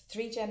 So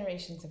 3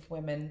 generations of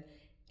women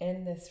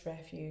in this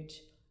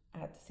refuge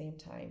at the same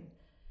time.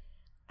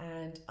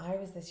 And I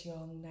was this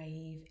young,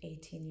 naive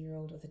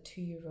 18-year-old with a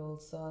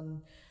 2-year-old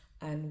son,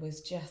 and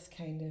was just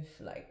kind of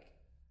like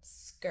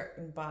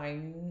skirting by,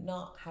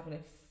 not having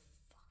a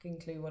fucking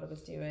clue what I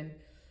was doing.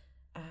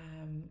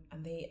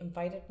 And they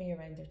invited me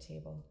around their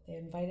table. They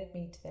invited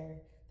me to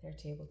their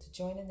table to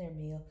join in their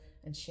meal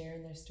and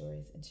sharing their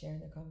stories and sharing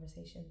their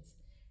conversations.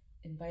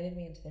 Invited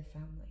me into their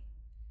family,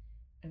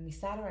 and we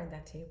sat around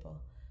that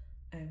table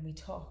and we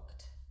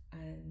talked,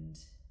 and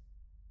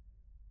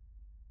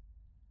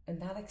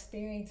that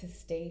experience has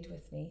stayed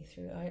with me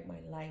throughout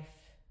my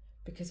life,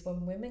 because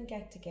when women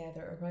get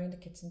together around a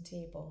kitchen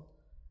table,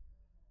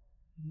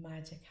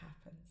 magic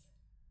happens.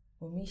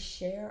 When we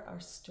share our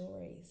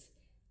stories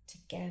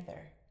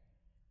together,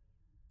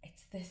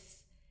 it's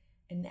this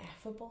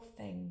ineffable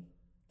thing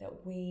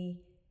that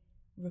we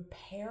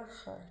repair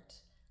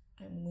hurt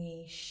and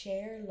we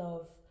share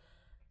love,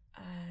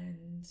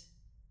 and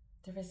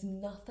there is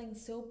nothing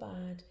so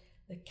bad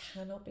that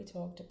cannot be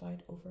talked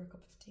about over a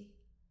cup of tea.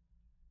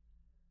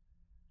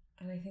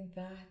 And I think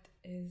that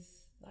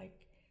is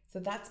so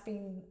that's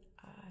been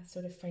a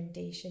sort of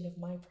foundation of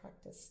my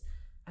practice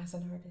as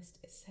an artist,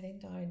 is sitting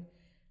down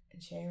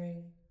and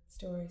sharing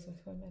stories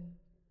with women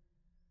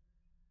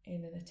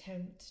in an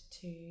attempt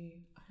to,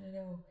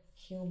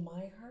 heal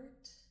my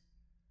hurt,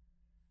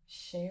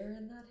 share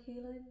in that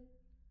healing.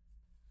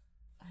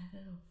 I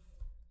don't know.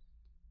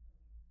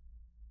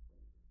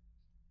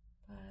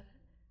 But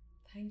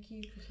thank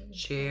you for taking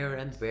Share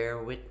and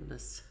bear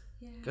witness.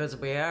 Yeah. Because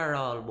we are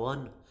all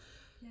one.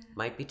 Yeah.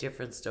 Might be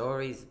different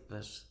stories,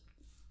 but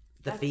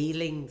the That's-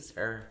 feelings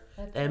or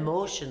that's the it.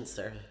 emotions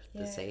are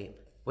the Yeah. same.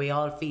 We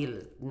all feel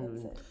it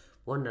in That's it.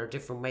 one or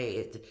different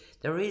way.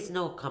 There is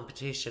no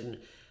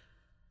competition.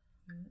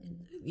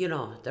 You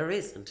know, there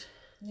isn't.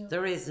 No.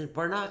 There isn't.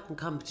 We're not in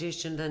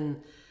competition,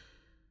 then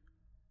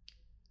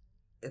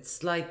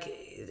it's like,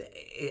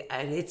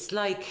 and it's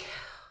like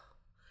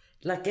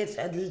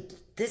it's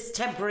this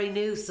temporary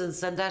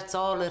nuisance, and that's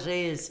all it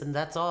is, and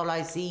that's all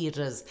I see it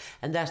as,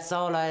 and that's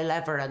all I'll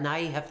ever, and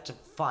I have to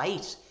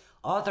fight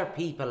other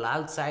people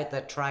outside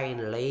that try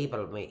and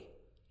label me.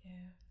 Yeah.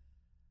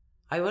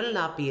 I will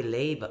not be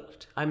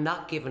labelled. I'm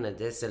not giving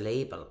this a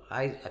label.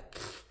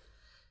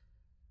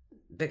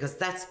 Because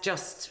that's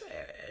just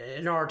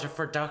in order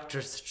for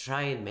doctors to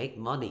try and make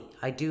money.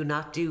 I do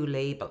not do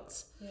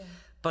labels. Yeah.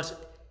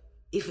 But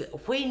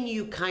when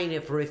you kind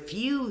of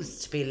refuse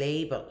to be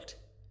labelled,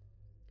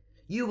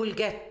 you will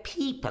get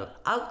people,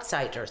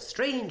 outsiders,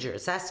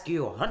 strangers, ask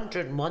you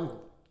 101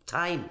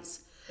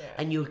 times,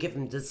 and you'll give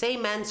them the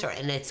same answer,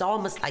 and it's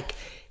almost like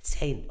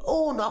saying,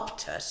 own up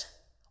to it.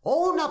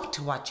 Own up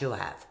to what you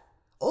have.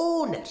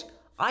 Own it.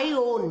 I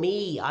own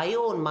me. I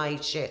own my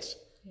shit.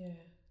 Yeah.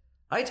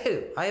 I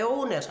do. I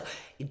own it.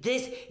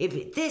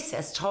 If this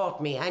has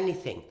taught me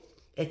anything,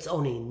 it's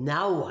only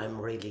now I'm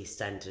really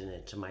standing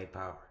into my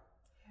power.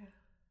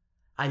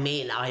 I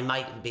mean, I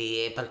mightn't be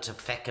able to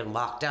fucking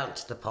walk down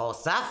to the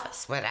post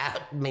office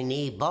without my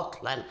knee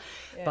buckling,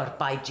 but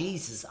by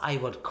Jesus, I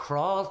would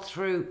crawl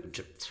through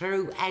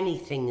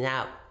anything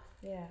now.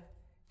 Yeah.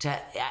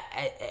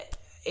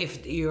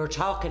 If you're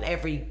talking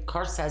every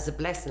curse has a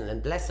blessing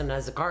and blessing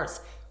has a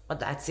curse, well,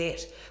 that's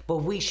it. But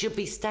we should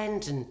be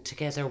standing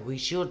together. We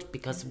should,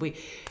 because we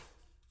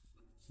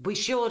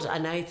should.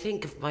 And I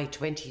think of my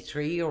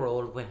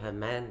 23-year-old with a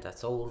man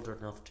that's old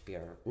enough to be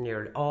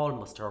nearly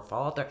almost her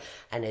father,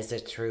 and is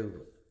it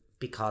true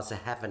because of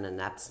having an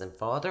absent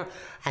father?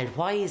 And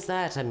why is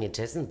that? I mean, it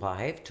isn't what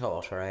I've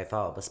taught her. I've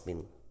always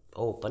been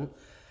open.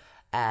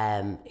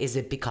 Is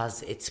it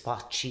because it's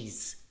what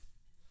she's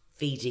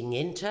feeding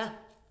into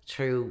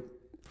through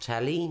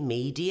telly,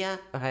 media,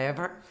 or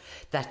however,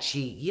 that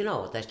she, you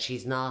know, that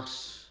she's not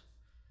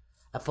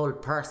a full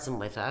person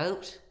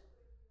without?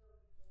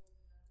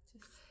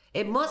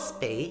 It must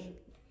be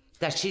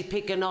that she's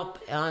picking up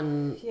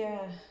on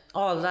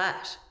all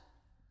that.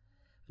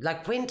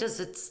 Like, when does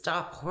it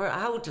stop?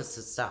 How does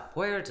it stop?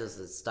 Where does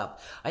it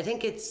stop? I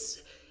think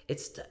it's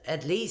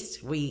at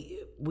least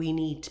we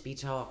need to be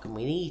talking.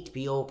 We need to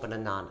be open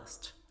and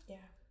honest. Yeah.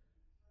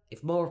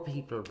 If more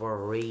people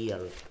were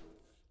real,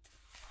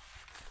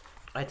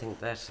 I think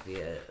that should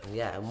be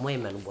and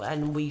women,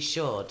 and we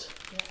should.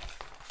 Yeah.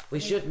 We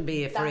shouldn't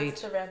be afraid.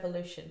 That's the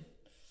revolution.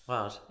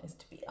 What? Is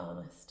to be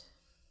honest.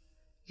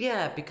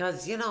 Yeah,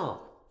 because, you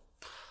know,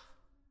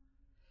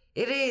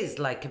 it is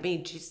like, I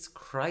mean, Jesus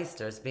Christ,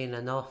 there's been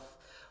enough.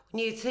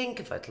 When you think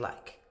of it,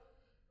 like,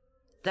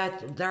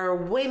 that there are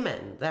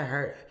women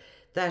that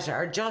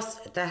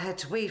had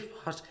to wait,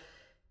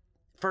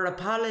 for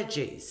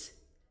apologies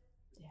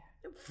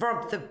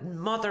from the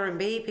mother and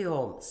baby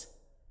homes.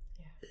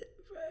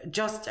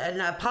 Just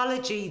an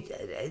apology,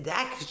 the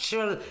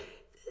actual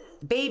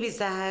babies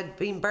that had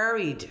been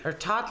buried, or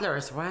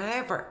toddlers,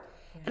 whatever.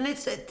 And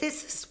this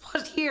is,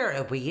 what year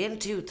are we in?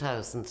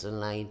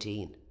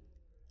 2019.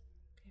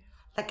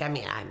 Like, I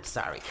mean, I'm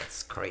sorry,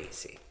 it's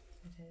crazy.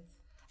 It is.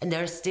 And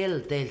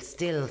they'll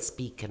still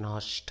speak in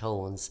hushed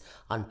tones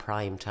on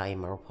prime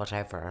time or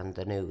whatever on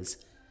the news,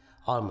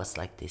 almost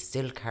like they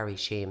still carry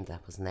shame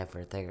that was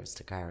never theirs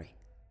to carry.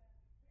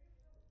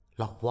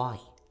 Look, why?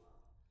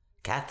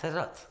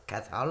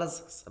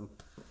 Catholicism.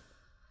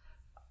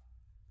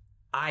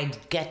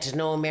 I'd get to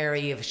know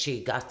Mary if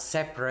she got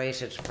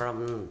separated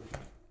from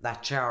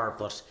that shower,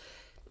 but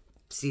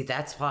see,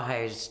 that's what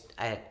I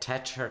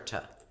attach her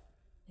to.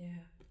 Yeah.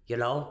 You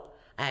know?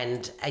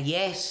 And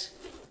yet,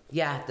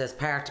 there's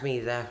part of me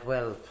that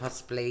will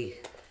possibly,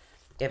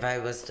 if I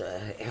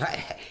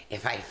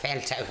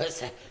felt I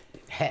was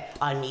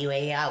on my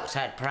way out,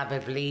 I'd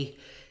probably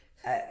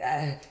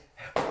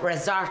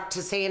resort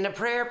to saying a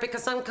prayer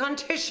because I'm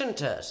conditioned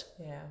to it.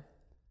 Yeah.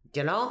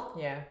 You know?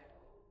 Yeah.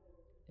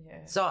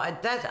 Yeah. So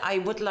I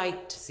would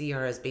like to see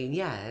her as being,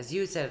 as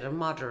you said, a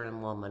modern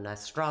woman, a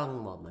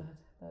strong woman.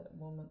 That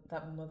woman,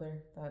 that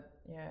mother,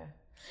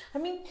 I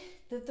mean,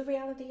 the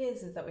reality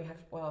is that we have,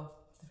 well,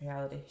 the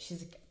reality,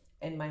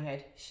 in my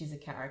head, she's a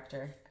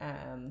character,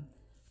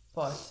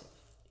 but,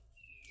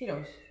 you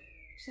know,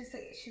 she's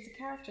a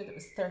character that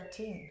was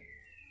 13.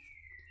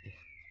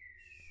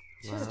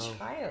 She was a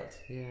child.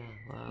 Yeah,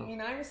 wow. I mean,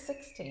 I was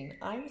 16.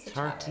 I was a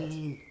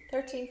 13.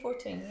 child. 13,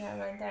 14,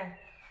 around there.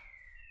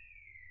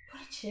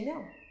 What did she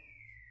know?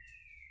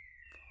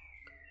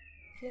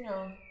 You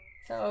know,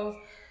 so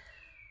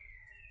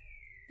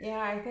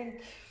I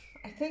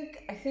think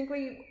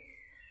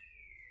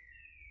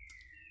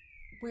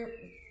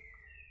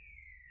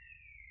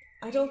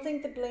I don't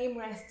think the blame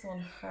rests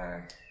on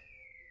her.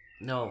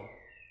 No.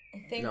 I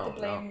think the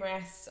blame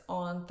rests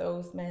on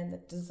those men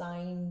that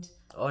designed.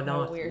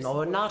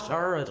 Not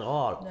her at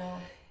all. No.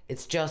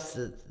 It's just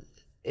that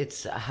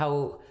it's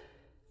how,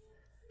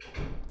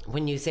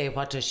 when you say,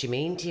 what does she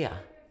mean to you?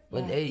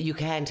 Well, you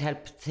can't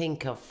help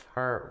think of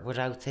her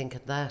without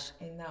thinking that.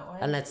 In that way.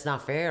 And it's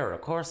not fair,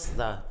 of course,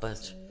 that,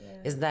 but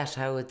isn't that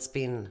how it's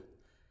been,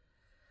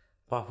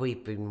 what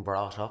we've been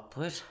brought up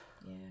with?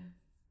 Yeah.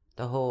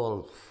 The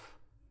whole...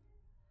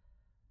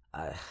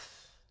 that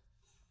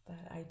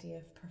idea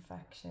of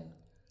perfection,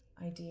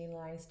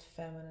 idealized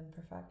feminine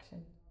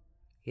perfection.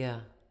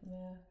 Yeah.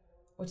 Yeah.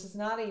 Which is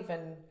not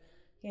even,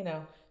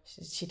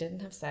 she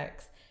didn't have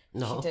sex.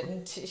 No.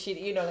 She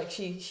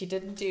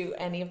didn't do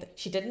any of the,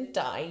 she didn't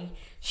die.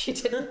 She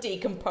didn't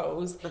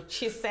decompose.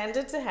 She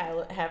ascended to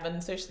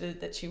heaven so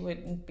that she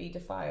wouldn't be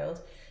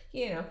defiled.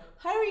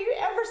 How are you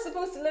ever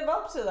supposed to live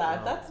up to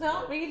that? No, That's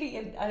not really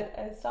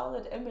a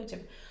solid image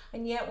of,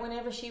 and yet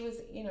whenever she was,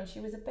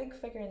 she was a big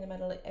figure in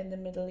the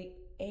Middle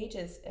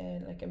Ages,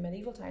 like in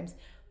medieval times,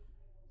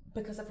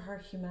 because of her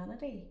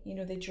humanity.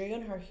 They drew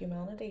on her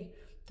humanity,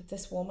 that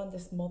this woman,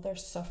 this mother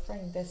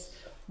suffering, this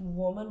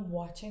woman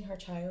watching her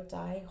child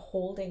die,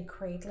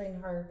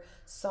 cradling her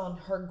son,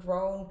 her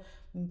grown,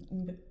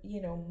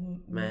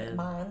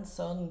 man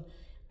son,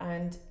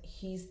 and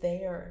he's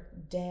there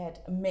dead,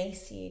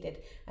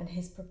 emaciated, and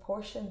his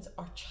proportions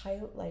are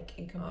childlike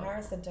in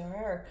comparison to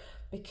her,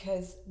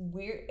 because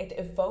it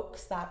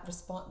evokes that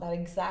response, that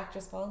exact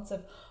response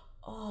of,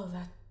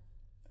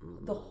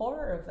 the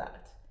horror of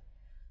that.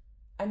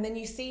 And then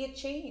you see it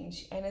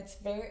change, and it's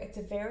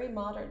a very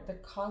modern, the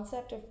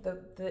concept of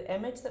the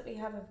image that we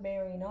have of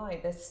Mary now,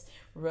 this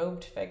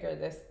robed figure,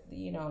 this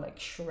like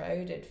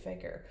shrouded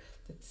figure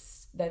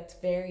that's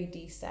very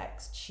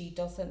de-sexed. She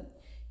doesn't,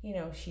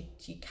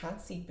 she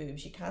can't see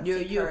boobs, she can't see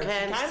curves, she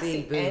can't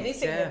see boobs,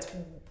 anything that's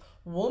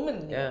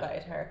womanly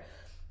about her.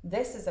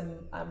 This is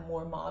a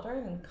more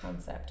modern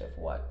concept of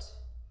what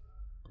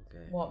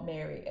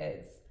Mary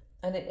is.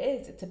 And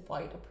it's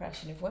about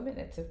oppression of women.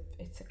 It's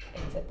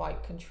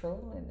about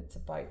control, and it's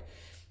about,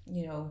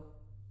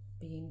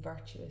 being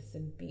virtuous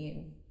and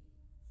being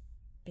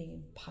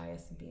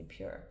pious and being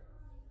pure.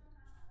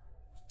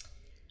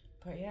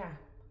 But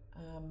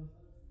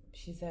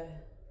she's an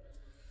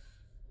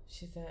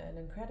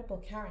incredible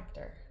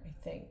character, I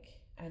think,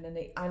 and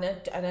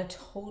a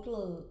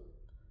total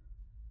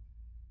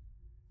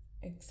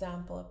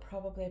example,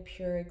 probably a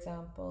pure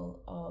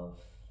example of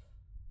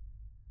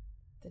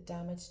the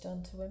damage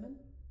done to women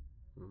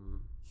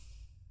in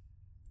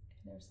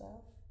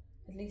herself.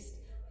 At least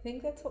I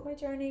think that's what my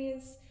journey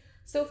is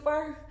so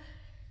far.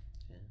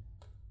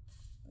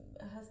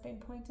 Has been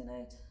pointing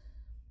out.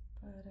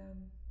 But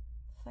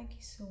thank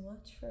you so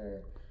much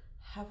for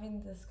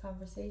having this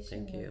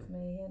conversation with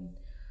me, and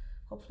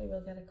hopefully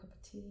we'll get a cup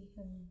of tea.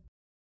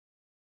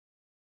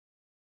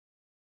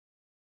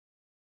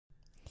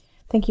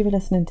 Thank you for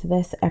listening to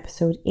this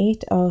episode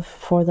 8 of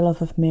For the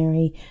Love of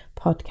Mary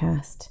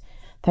podcast.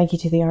 Thank you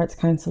to the Arts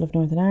Council of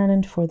Northern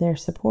Ireland for their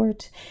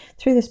support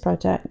through this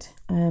project,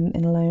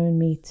 in allowing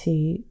me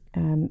to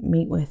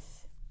meet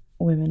with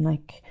women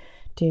like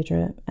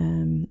Deirdre,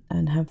 and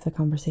have the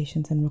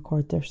conversations and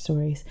record their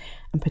stories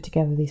and put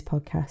together these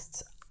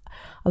podcasts,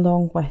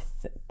 along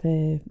with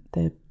the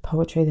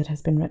poetry that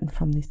has been written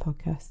from these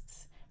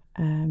podcasts.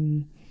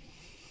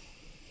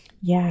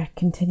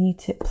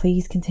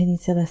 Please continue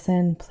to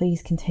listen.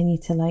 Please continue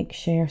to like,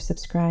 share,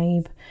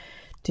 subscribe,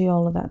 do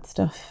all of that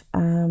stuff.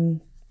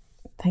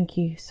 Thank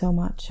you so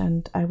much,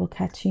 and I will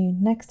catch you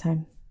next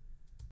time.